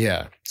marketplace.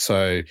 Yeah.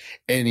 So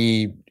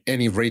any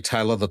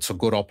retailer that's a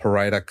good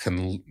operator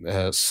can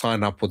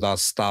sign up with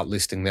us, start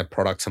listing their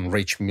products, and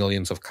reach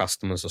millions of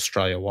customers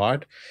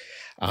Australia-wide.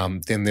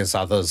 Then there's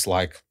others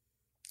like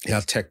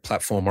our tech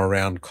platform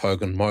around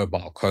Kogan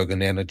Mobile,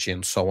 Kogan Energy,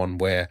 and so on,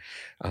 where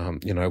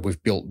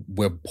we've built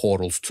web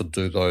portals to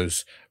do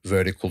those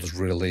verticals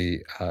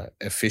really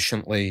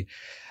efficiently.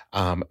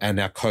 And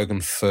our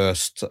Kogan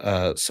First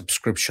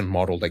subscription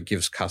model that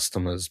gives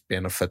customers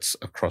benefits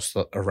across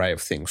the array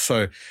of things.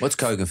 So, what's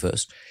Kogan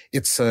First?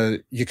 It's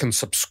you can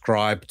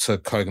subscribe to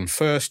Kogan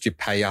First, you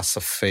pay us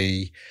a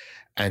fee,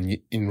 and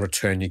in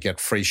return you get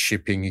free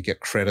shipping, you get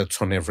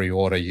credits on every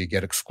order, you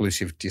get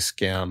exclusive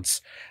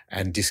discounts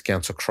and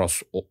discounts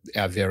across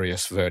our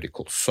various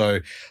verticals. So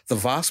the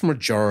vast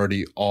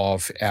majority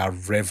of our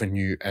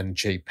revenue and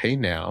GP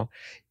now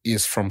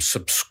is from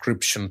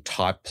subscription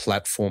type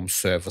platform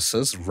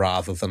services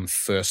rather than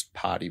first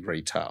party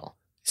retail.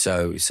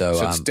 So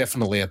it's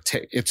definitely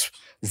it's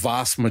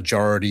vast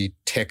majority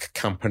tech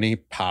company,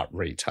 part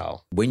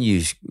retail. When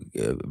you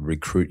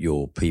recruit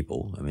your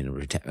people, I mean,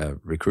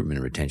 recruitment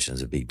and retention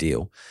is a big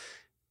deal.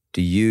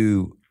 Do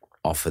you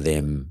offer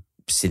them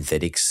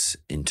synthetics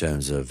in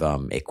terms of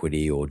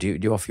equity, or do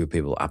you offer your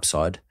people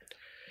upside?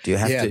 Do you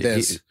have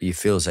to? You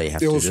feel as though you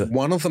have to do it? There was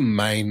one of the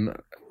main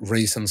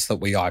reasons that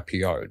we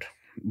IPO'd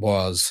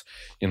was,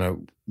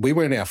 we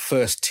were in our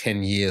first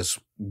 10 years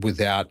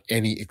without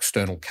any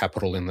external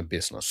capital in the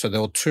business. So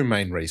there were two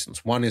main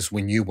reasons. One is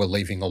we knew we're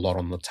leaving a lot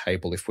on the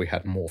table if we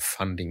had more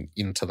funding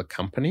into the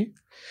company.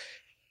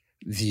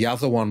 The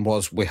other one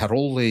was we had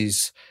all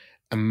these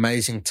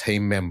amazing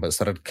team members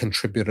that had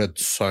contributed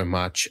so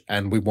much,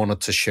 and we wanted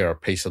to share a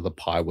piece of the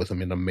pie with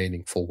them in a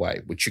meaningful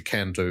way, which you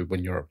can do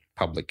when you're a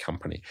public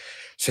company.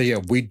 So yeah,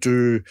 we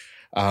do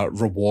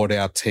reward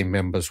our team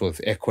members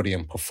with equity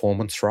and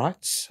performance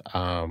rights,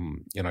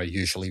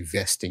 usually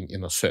vesting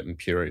in a certain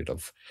period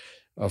of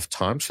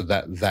time. So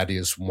that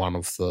is one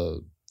of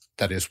the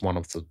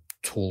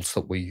tools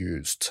that we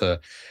use to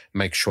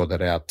make sure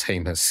that our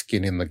team has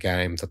skin in the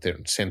game, that they're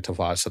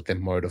incentivized, that they're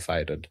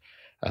motivated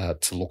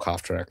to look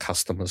after our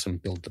customers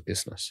and build the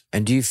business.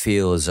 And do you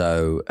feel as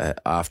though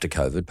after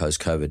COVID,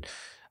 post-COVID,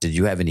 did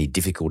you have any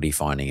difficulty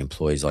finding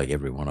employees like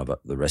every one of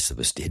the rest of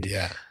us did?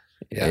 Yeah.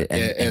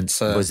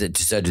 Was it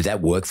so? Did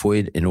that work for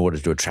you in order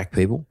to attract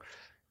people?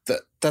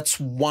 That's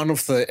one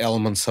of the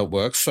elements that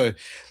works. So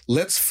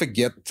let's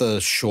forget the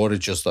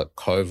shortages that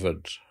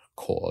COVID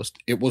caused.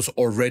 It was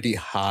already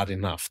hard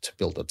enough to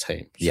build a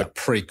team. So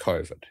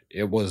pre-COVID,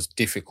 it was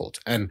difficult,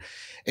 and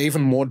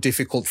even more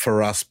difficult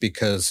for us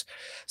because,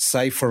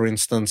 say, for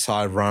instance,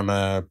 I run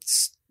a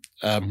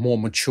more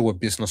mature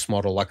business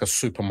model like a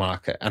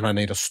supermarket, and I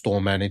need a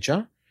store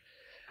manager.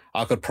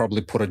 I could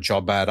probably put a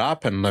job ad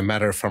up, and no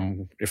matter if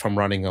I'm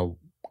running a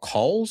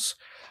Coles,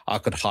 I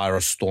could hire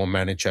a store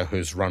manager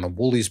who's run a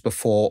Woolies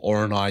before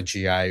or an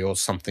IGA or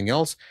something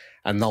else,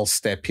 and they'll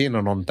step in,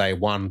 and on day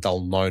one, they'll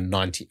know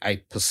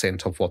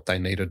 98% of what they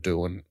need to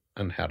do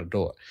and how to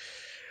do it.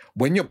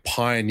 when you're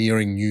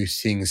pioneering new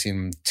things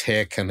in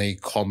tech and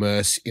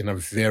e-commerce in a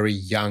very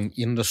young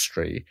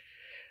industry,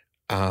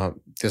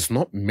 there's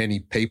not many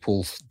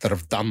people that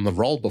have done the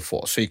role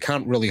before. So you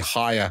can't really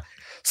hire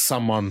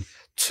someone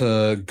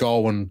to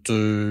go and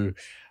do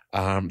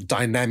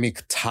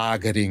dynamic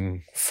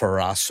targeting for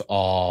us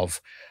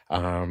of,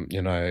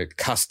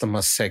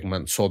 customer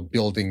segments or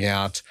building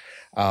out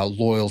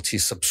loyalty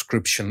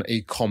subscription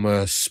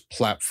e-commerce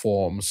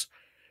platforms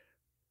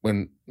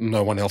when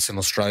no one else in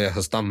Australia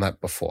has done that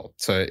before.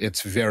 So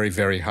it's very,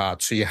 very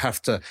hard. So you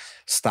have to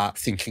start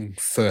thinking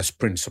first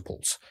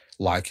principles,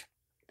 like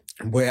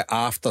we're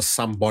after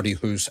somebody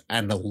who's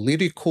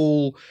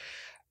analytical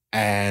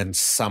and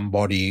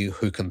somebody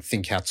who can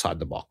think outside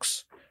the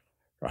box,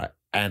 right?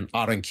 And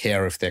I don't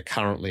care if they're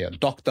currently a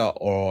doctor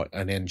or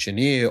an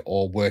engineer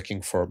or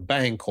working for a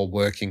bank or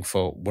working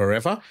for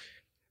wherever.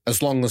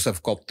 As long as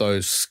they've got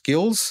those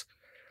skills,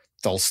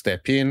 they'll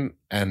step in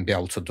and be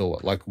able to do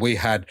it. Like we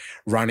had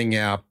running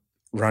our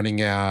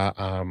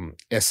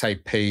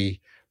SAP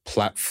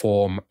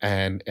platform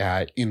and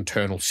our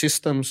internal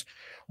systems,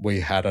 we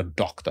had a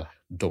doctor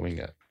doing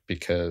it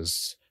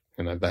because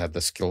they had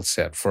the skill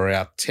set. For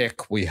our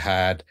tech, we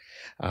had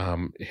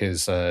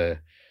his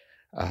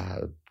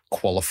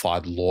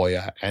qualified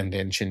lawyer and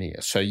engineer.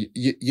 So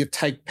you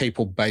take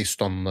people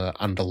based on the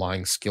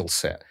underlying skill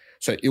set.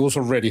 So it was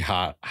already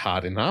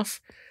hard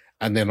enough.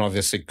 And then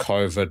obviously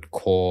COVID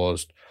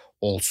caused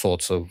all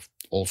sorts of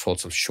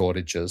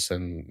shortages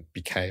and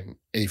became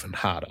even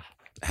harder.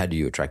 How do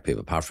you attract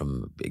people apart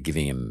from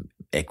giving them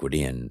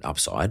equity and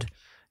upside?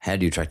 How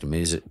do you attract them?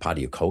 Is it part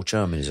of your culture?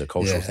 I mean, is it a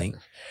cultural thing?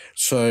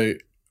 So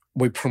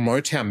we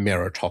promote our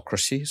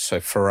meritocracy. So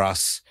for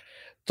us,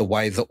 the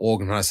way the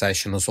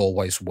organisation has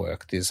always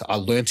worked is I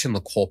learnt in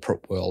the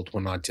corporate world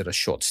when I did a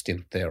short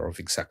stint there of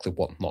exactly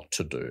what not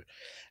to do.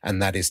 And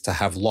that is to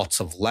have lots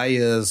of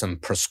layers and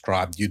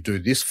prescribed, you do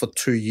this for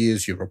 2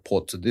 years, you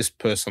report to this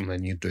person,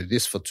 then you do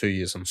this for 2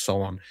 years and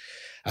so on.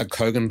 At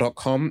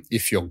Kogan.com,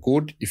 if you're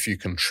good, if you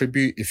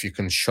contribute, if you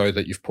can show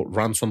that you've put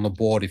runs on the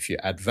board, if you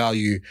add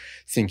value,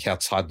 think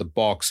outside the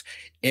box,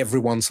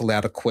 everyone's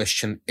allowed to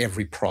question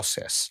every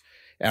process.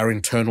 Our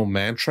internal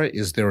mantra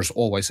is there is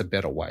always a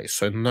better way.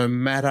 So no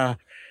matter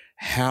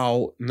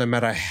how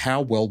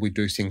well we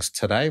do things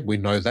today, we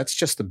know that's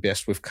just the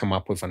best we've come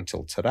up with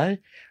until today,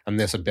 and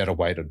there's a better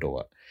way to do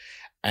it.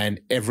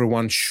 And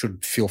everyone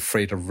should feel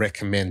free to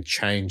recommend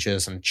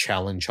changes and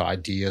challenge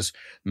ideas,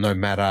 no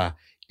matter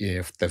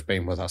if they've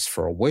been with us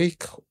for a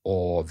week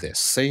or they're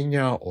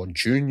senior or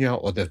junior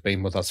or they've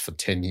been with us for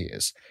 10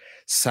 years.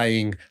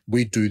 Saying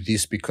we do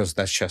this because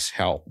that's just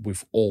how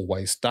we've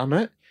always done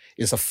it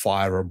is a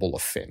fireable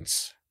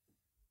offence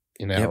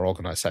in our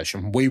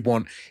organisation. We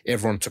want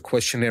everyone to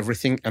question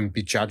everything and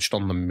be judged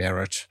on the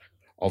merit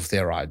of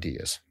their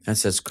ideas.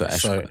 That's good.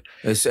 So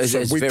it's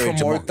we very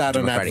promote that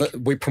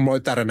democratic. we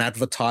promote that and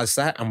advertise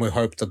that, and we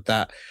hope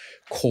that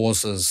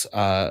causes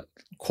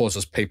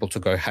people to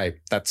go, hey,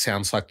 that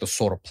sounds like the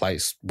sort of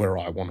place where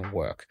I want to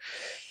work.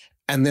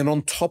 And then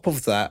on top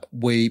of that,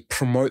 we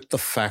promote the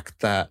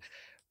fact that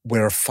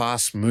we're a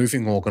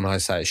fast-moving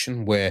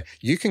organisation where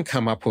you can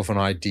come up with an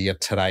idea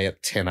today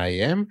at 10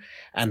 a.m.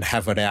 and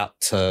have it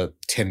out to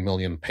 10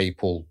 million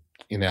people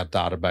in our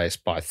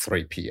database by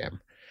 3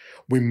 p.m.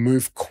 We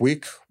move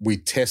quick, we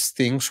test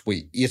things,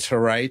 we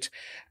iterate,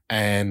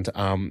 and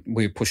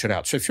we push it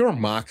out. So if you're a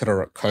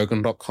marketer at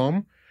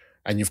Kogan.com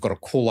and you've got a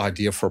cool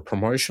idea for a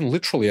promotion,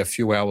 literally a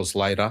few hours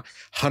later,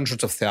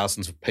 hundreds of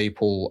thousands of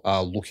people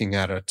are looking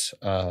at it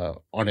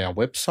on our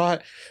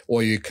website,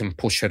 or you can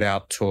push it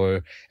out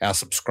to our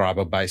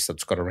subscriber base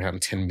that's got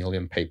around 10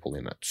 million people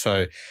in it.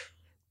 So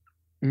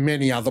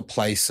many other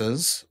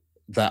places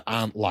that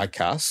aren't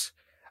like us,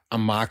 a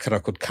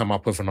marketer could come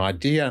up with an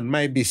idea and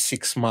maybe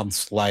 6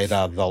 months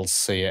later they'll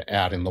see it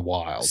out in the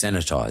wild.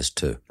 Sanitized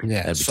too.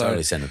 Yeah. That'd be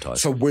totally sanitized.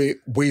 So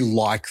we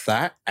like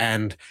that.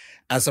 And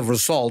as a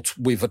result,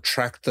 we've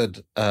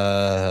attracted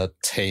a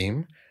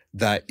team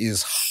that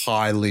is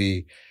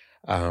highly,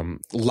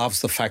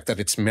 loves the fact that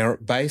it's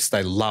merit-based.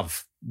 They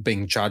love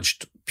being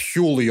judged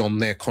purely on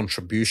their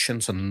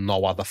contributions and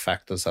no other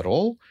factors at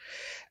all.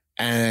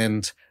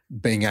 And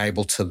being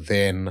able to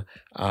then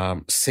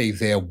see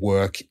their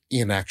work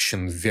in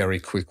action very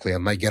quickly,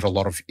 and they get a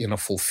lot of inner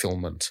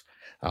fulfillment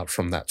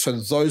from that. So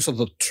those are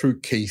the two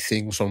key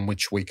things on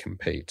which we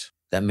compete.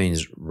 That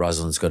means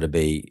Ruslan's got to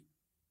be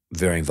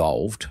very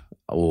involved,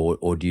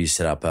 or do you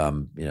set up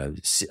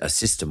a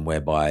system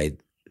whereby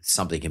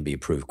something can be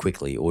approved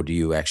quickly, or do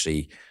you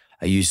actually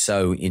are you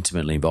so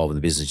intimately involved in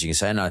the business you can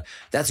say, no,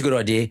 that's a good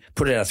idea,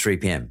 put it out at 3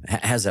 p.m.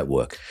 How's that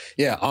work?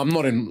 Yeah, I'm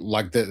not in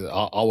like that.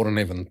 I wouldn't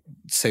even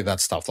see that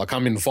stuff. Like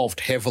I'm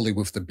involved heavily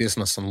with the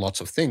business and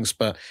lots of things,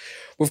 but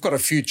we've got a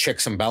few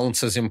checks and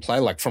balances in play.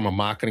 Like from a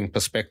marketing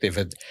perspective,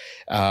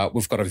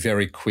 we've got a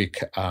very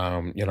quick,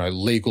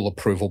 legal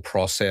approval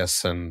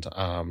process and,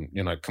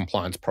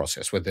 compliance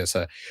process where there's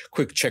a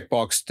quick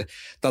checkbox.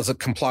 Does it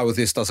comply with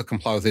this? Does it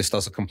comply with this?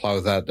 Does it comply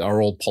with that?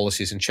 Are all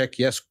policies in check?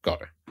 Yes, go.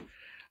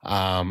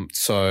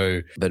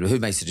 But who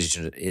makes the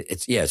decision?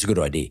 It's a good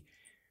idea.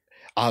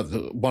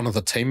 one of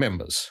the team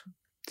members.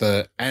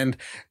 And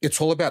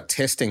it's all about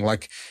testing.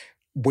 Like,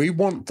 we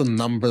want the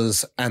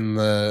numbers and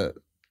the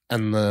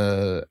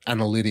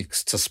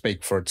analytics to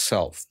speak for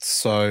itself.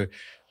 So,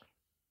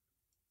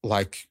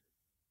 like,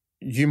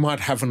 you might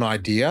have an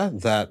idea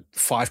that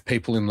 5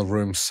 people in the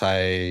room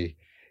say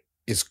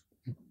is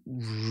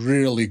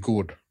really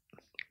good,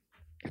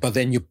 but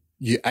then you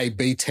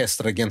A/B test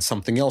it against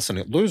something else and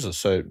it loses.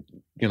 So,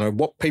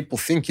 what people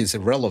think is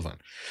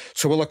irrelevant.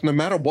 So we're like, no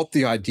matter what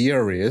the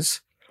idea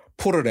is,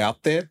 put it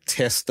out there,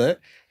 test it.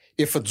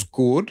 If it's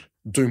good,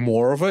 do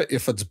more of it.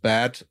 If it's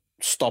bad,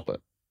 stop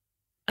it.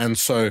 And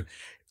so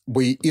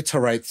we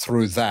iterate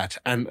through that.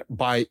 And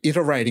by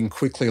iterating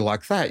quickly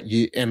like that,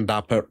 you end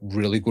up at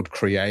really good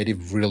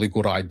creative, really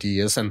good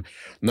ideas. And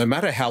no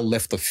matter how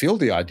left the field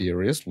the idea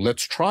is,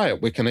 let's try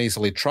it. We can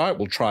easily try it.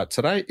 We'll try it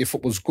today. If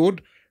it was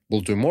good,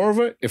 we'll do more of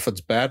it. If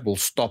it's bad, we'll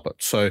stop it.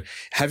 So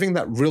having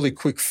that really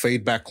quick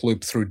feedback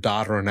loop through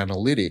data and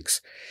analytics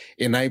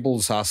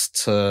enables us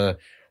to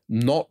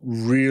not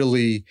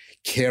really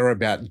care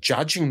about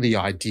judging the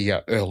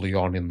idea early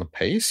on in the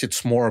piece.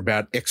 It's more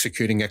about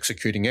executing,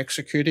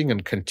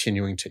 and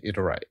continuing to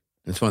iterate.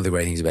 That's one of the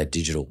great things about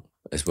digital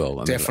as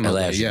well. Definitely, it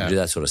allows you to do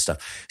that sort of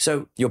stuff.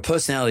 So your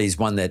personality is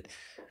one that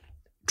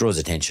draws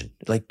attention.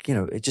 Like,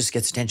 it just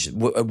gets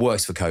attention. It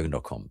works for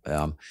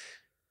Kogan.com.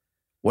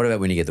 What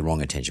about when you get the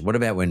wrong attention? What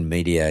about when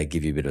media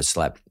give you a bit of a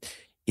slap?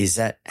 Is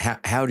that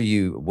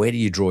where do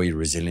you draw your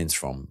resilience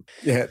from?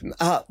 Yeah,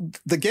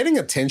 the getting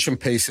attention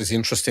piece is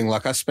interesting.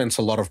 Like, I spent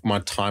a lot of my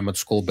time at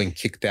school being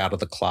kicked out of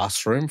the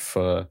classroom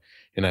for,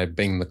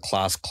 being the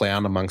class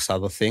clown amongst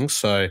other things.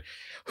 So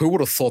who would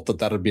have thought that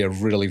that'd be a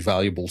really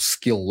valuable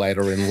skill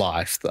later in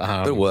life?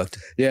 But it worked.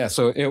 Yeah,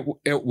 so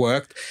it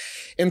worked.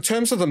 In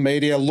terms of the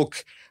media,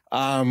 look,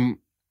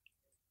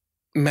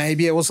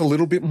 maybe I was a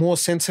little bit more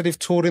sensitive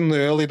to it in the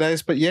early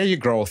days, but yeah, you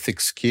grow a thick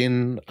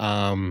skin.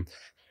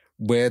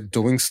 We're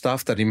doing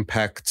stuff that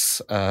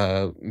impacts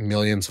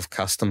millions of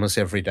customers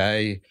every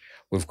day.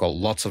 We've got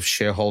lots of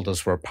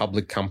shareholders. We're a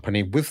public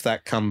company. With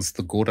that comes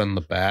the good and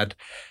the bad.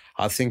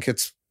 I think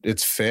it's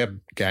fair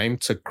game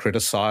to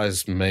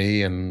criticize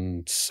me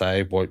and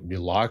say what you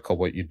like or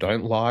what you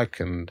don't like,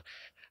 and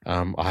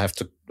I have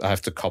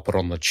to cop it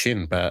on the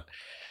chin. But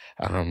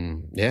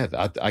I'm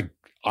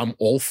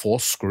all for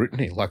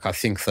scrutiny. Like, I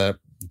think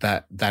that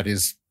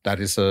is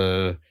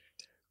a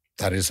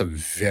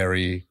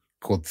very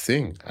good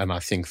thing. And I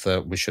think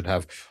that we should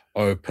have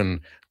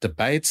open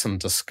debates and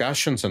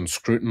discussions and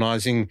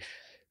scrutinizing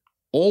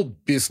all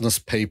business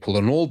people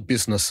and all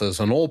businesses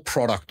and all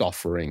product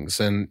offerings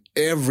and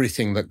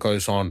everything that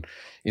goes on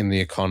in the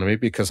economy,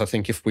 because I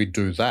think if we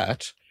do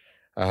that,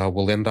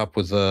 we'll end up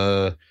with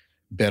a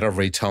better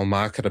retail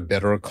market, a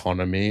better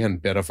economy,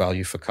 and better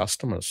value for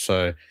customers.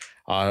 So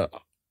I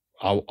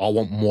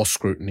want more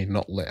scrutiny,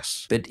 not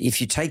less. But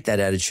if you take that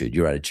attitude,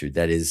 your attitude,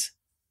 that is,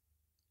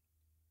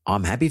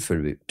 I'm happy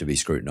for it to be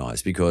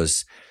scrutinised,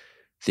 because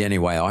the only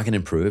way I can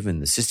improve and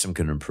the system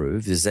can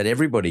improve is that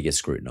everybody gets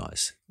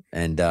scrutinised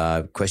and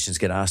questions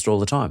get asked all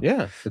the time.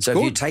 Yeah, so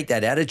if you take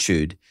that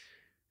attitude,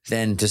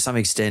 then to some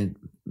extent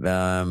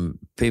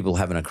people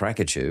having a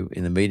crack at you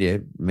in the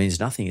media means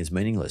nothing. It's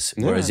meaningless.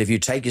 Yeah. Whereas if you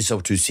take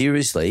yourself too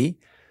seriously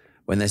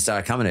when they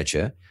start coming at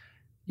you,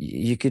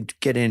 you could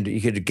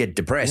get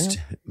depressed,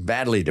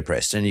 badly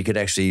depressed, and you could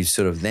actually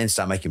sort of then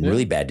start making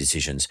really bad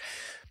decisions.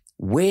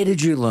 Where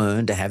did you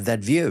learn to have that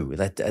view,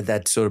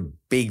 that sort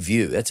of big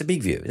view? That's a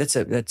big view.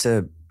 That's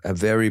a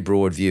very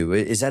broad view.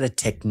 Is that a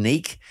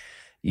technique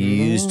you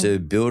use to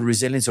build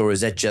resilience, or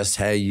is that just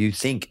how you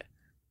think?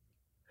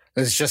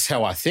 It's just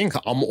how I think.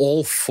 I'm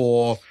all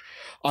for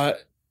open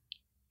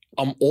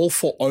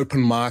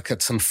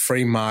markets and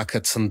free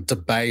markets and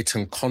debate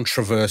and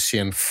controversy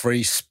and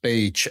free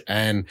speech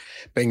and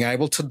being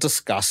able to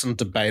discuss and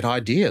debate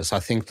ideas.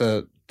 I think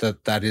that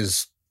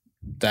is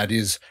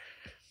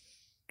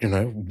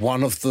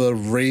one of the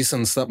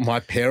reasons that my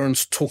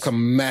parents took a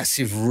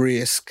massive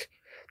risk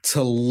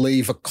to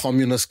leave a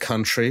communist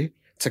country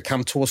to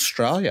come to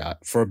Australia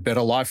for a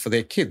better life for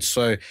their kids.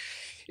 So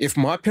if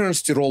my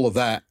parents did all of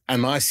that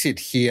and I sit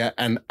here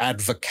and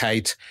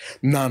advocate,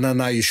 no,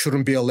 you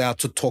shouldn't be allowed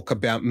to talk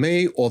about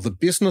me or the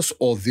business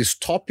or this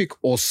topic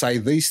or say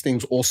these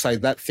things or say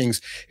that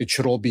things, it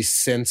should all be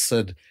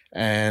censored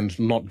and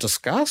not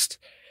discussed,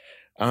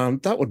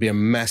 that would be a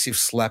massive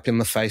slap in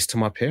the face to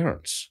my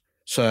parents.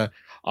 So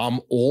I'm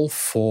all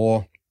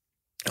for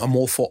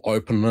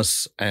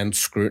openness and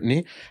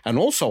scrutiny. And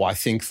also I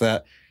think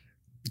that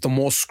the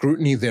more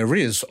scrutiny there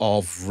is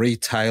of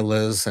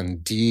retailers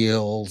and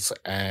deals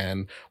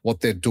and what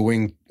they're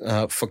doing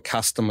for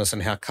customers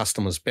and how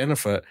customers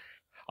benefit,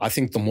 I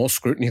think the more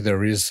scrutiny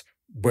there is,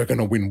 we're going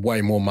to win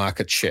way more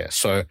market share.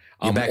 So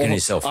you're backing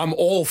yourself. I'm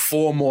all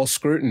for more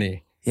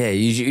scrutiny. Yeah,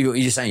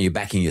 you're saying you're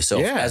backing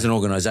yourself as an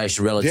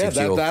organisation relative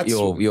to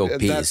your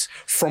peers. That's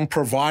from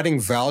providing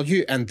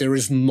value, and there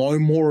is no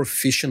more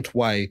efficient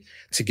way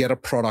to get a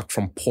product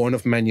from point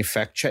of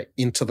manufacture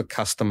into the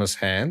customer's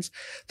hands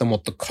than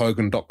what the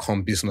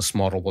Kogan.com business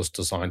model was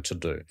designed to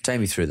do.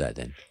 Take me through that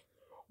then.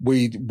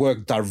 We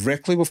work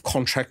directly with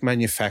contract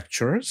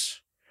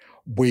manufacturers.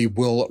 We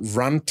will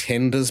run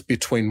tenders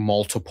between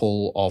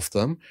multiple of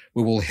them.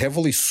 We will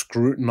heavily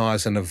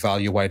scrutinize and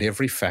evaluate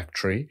every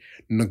factory,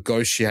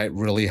 negotiate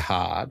really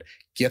hard,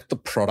 get the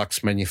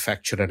products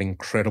manufactured at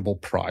incredible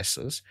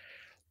prices,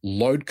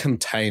 load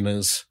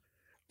containers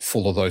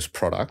full of those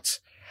products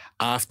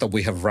after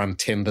we have run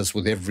tenders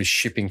with every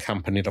shipping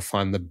company to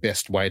find the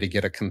best way to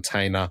get a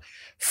container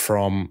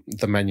from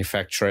the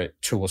manufacturer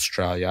to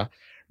Australia,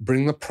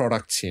 bring the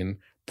products in,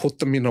 put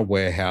them in a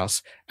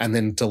warehouse, and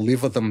then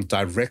deliver them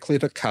directly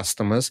to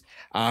customers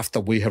after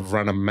we have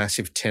run a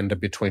massive tender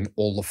between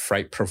all the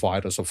freight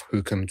providers of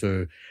who can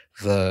do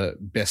the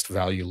best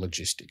value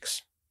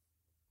logistics.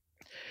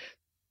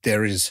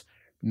 There is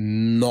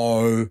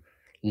no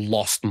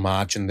lost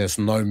margin. There's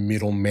no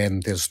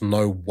middlemen. There's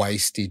no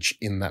wastage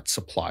in that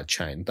supply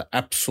chain. The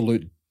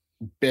absolute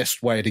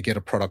best way to get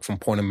a product from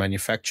point of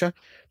manufacture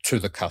to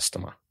the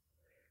customer.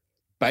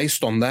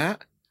 Based on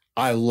that,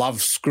 I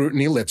love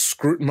scrutiny. Let's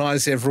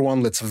scrutinize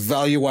everyone. Let's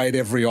evaluate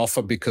every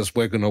offer because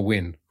we're going to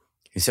win.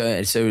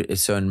 So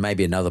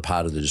maybe another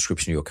part of the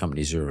description of your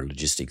company is you're a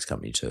logistics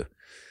company too.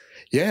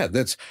 Yeah,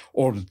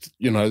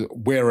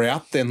 we're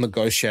out there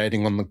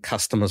negotiating on the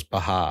customer's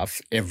behalf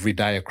every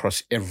day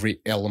across every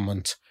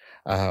element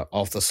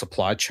of the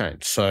supply chain.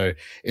 So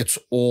it's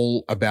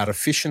all about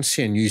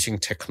efficiency and using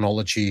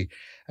technology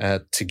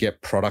to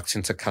get products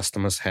into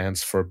customers'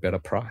 hands for a better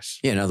price.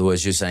 Yeah, in other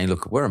words, you're saying,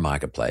 look, we're a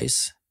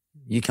marketplace.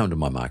 You come to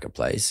my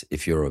marketplace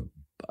if you're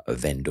a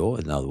vendor,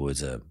 in other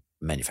words, a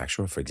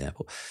manufacturer, for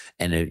example,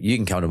 and you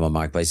can come to my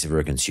marketplace if you're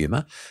a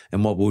consumer.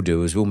 And what we'll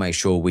do is we'll make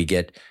sure we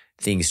get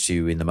things to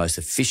you in the most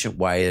efficient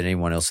way than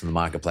anyone else in the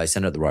marketplace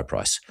and at the right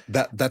price.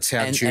 That's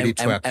our duty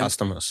to our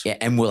customers. Yeah,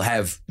 and we'll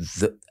have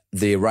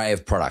the array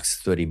of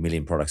products, 30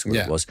 million products, what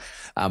it was,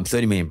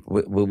 30 million.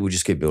 We'll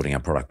just keep building our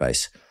product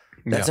base.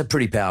 That's a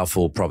pretty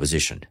powerful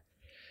proposition.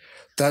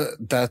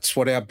 That's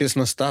what our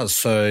business does.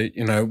 So,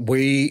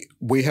 we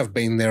have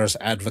been there as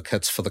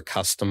advocates for the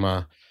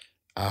customer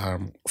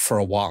for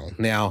a while.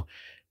 Now,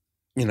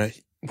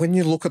 when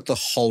you look at the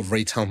whole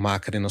retail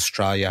market in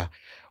Australia,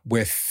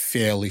 we're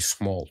fairly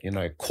small,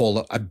 call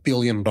it $1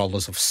 billion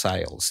of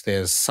sales.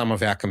 There's some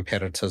of our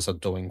competitors are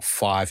doing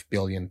 5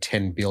 billion,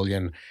 10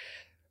 billion.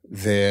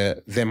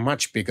 They're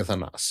much bigger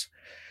than us.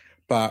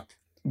 But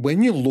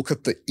when you look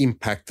at the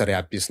impact that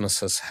our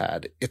business has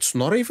had, it's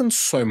not even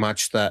so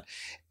much that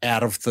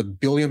out of the $1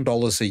 billion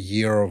a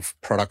year of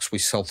products we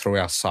sell through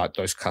our site,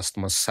 those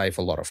customers save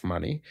a lot of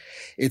money.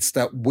 It's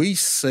that we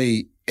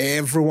see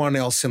everyone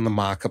else in the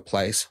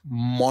marketplace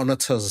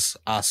monitors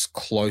us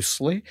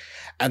closely,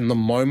 and the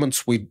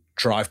moments we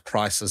drive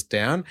prices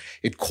down,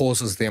 it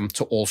causes them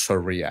to also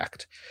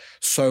react.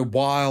 So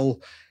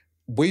while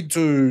we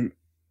do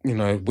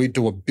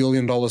 $1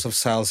 billion of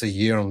sales a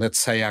year, and let's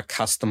say our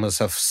customers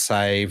have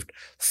saved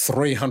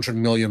 $300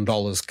 million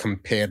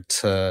compared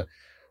to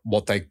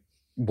what they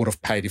would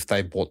have paid if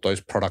they bought those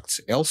products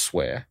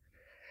elsewhere.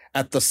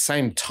 At the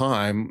same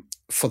time,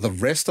 for the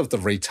rest of the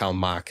retail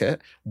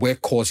market, we're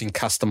causing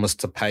customers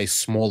to pay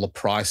smaller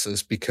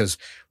prices because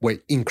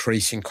we're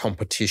increasing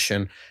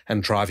competition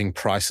and driving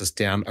prices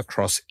down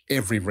across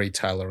every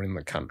retailer in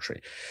the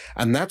country.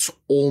 And that's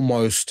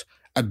almost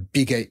a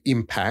bigger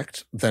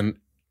impact than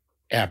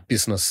our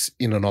business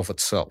in and of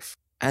itself.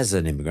 As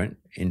an immigrant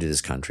into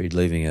this country,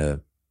 leaving a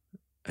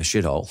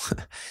shithole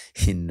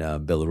in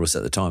Belarus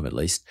at the time at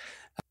least,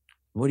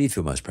 what do you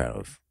feel most proud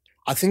of?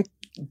 I think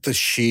the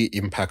sheer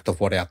impact of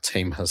what our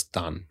team has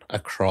done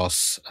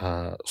across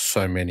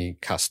so many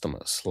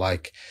customers.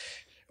 Like,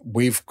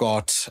 we've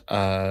got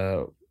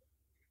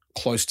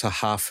close to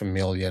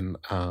 500,000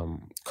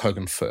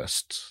 Kogan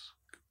First,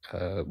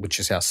 which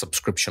is our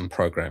subscription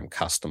program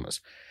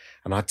customers.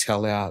 And I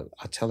tell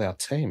our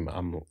team,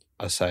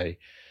 I say,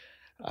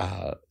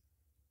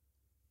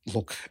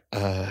 look,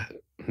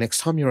 next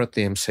time you're at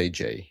the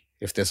MCG,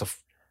 if there's a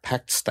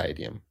packed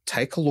stadium,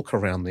 take a look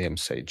around the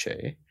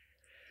MCG.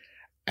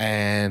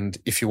 And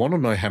if you want to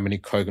know how many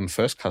Kogan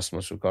First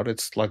customers we've got,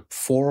 it's like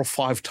 4 or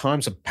 5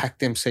 times a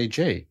packed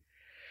MCG.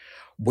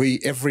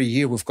 Every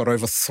year we've got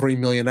over 3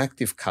 million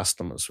active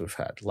customers we've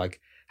had.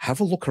 Like, have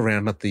a look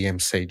around at the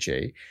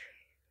MCG.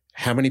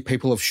 How many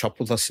people have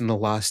shopped with us in the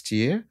last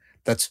year?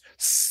 That's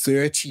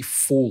 30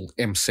 full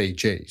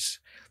MCGs.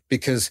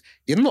 Because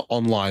in the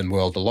online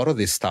world, a lot of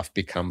this stuff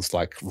becomes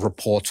like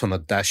reports on a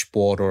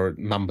dashboard or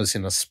numbers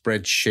in a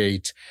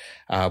spreadsheet.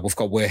 We've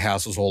got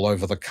warehouses all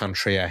over the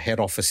country. Our head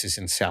office is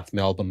in South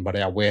Melbourne, but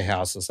our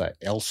warehouses are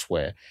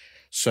elsewhere.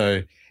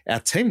 So our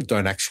team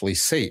don't actually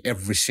see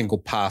every single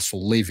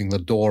parcel leaving the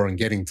door and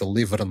getting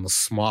delivered and the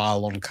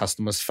smile on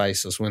customers'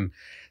 faces when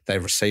they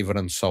receive it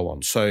and so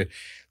on. So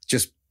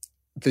just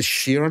the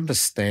sheer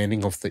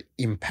understanding of the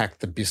impact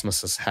the business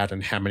has had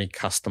and how many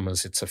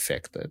customers it's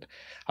affected,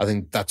 I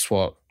think that's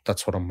what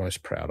I'm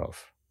most proud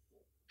of.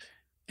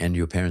 And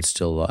your parents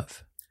still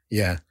alive?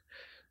 Yeah.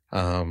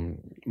 Mum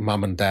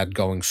and dad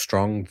going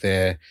strong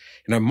there.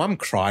 Mum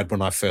cried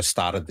when I first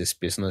started this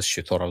business.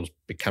 She thought I was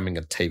becoming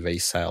a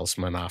TV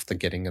salesman after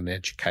getting an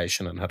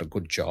education and had a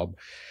good job.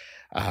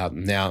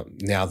 Now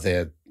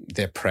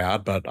they're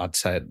proud, but I'd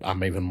say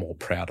I'm even more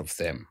proud of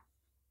them.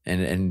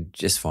 And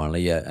just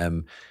finally,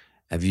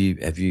 have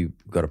you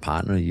got a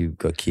partner? You've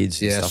got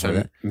kids and stuff like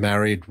that?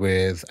 Married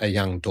with a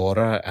young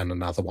daughter and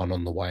another one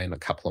on the way in a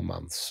couple of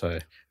months. So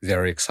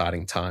very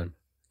exciting time.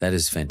 That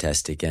is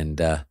fantastic.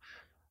 And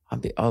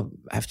I'll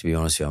have to be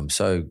honest with you, I'm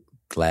so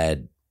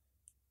glad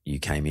you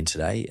came in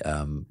today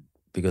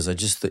because I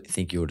just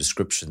think your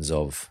descriptions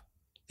of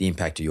the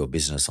impact of your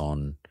business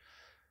on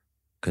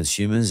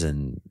consumers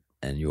and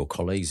your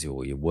colleagues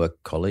or your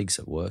work colleagues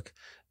at work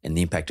and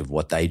the impact of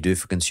what they do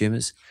for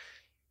consumers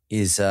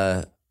is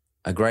a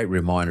great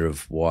reminder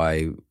of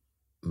why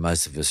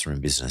most of us are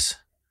in business.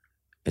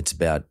 It's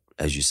about,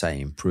 as you say,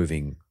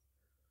 improving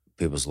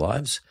people's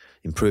lives,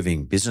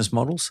 improving business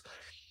models,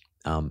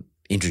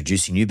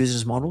 introducing new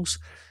business models,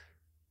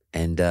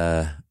 and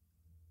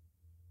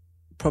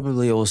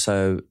probably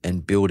also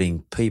and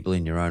building people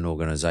in your own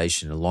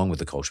organisation along with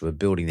the culture, but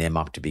building them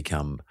up to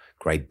become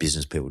great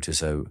business people too.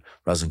 So,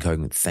 Ruslan,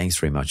 Kogan, thanks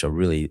very much. I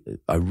really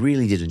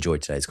did enjoy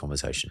today's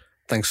conversation.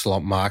 Thanks a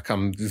lot, Mark.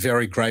 I'm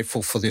very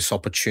grateful for this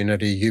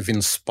opportunity. You've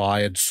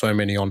inspired so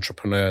many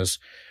entrepreneurs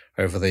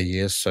over the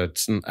years, so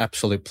it's an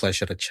absolute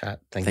pleasure to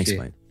chat. Thanks,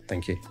 mate.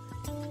 Thank you.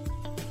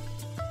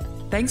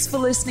 Thanks for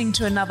listening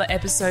to another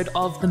episode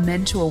of The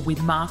Mentor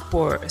with Mark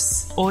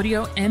Boris.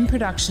 Audio and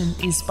production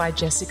is by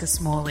Jessica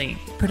Smalley.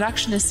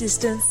 Production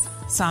assistance,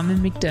 Simon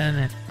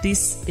McDermott.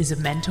 This is a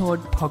Mentored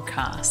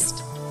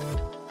podcast.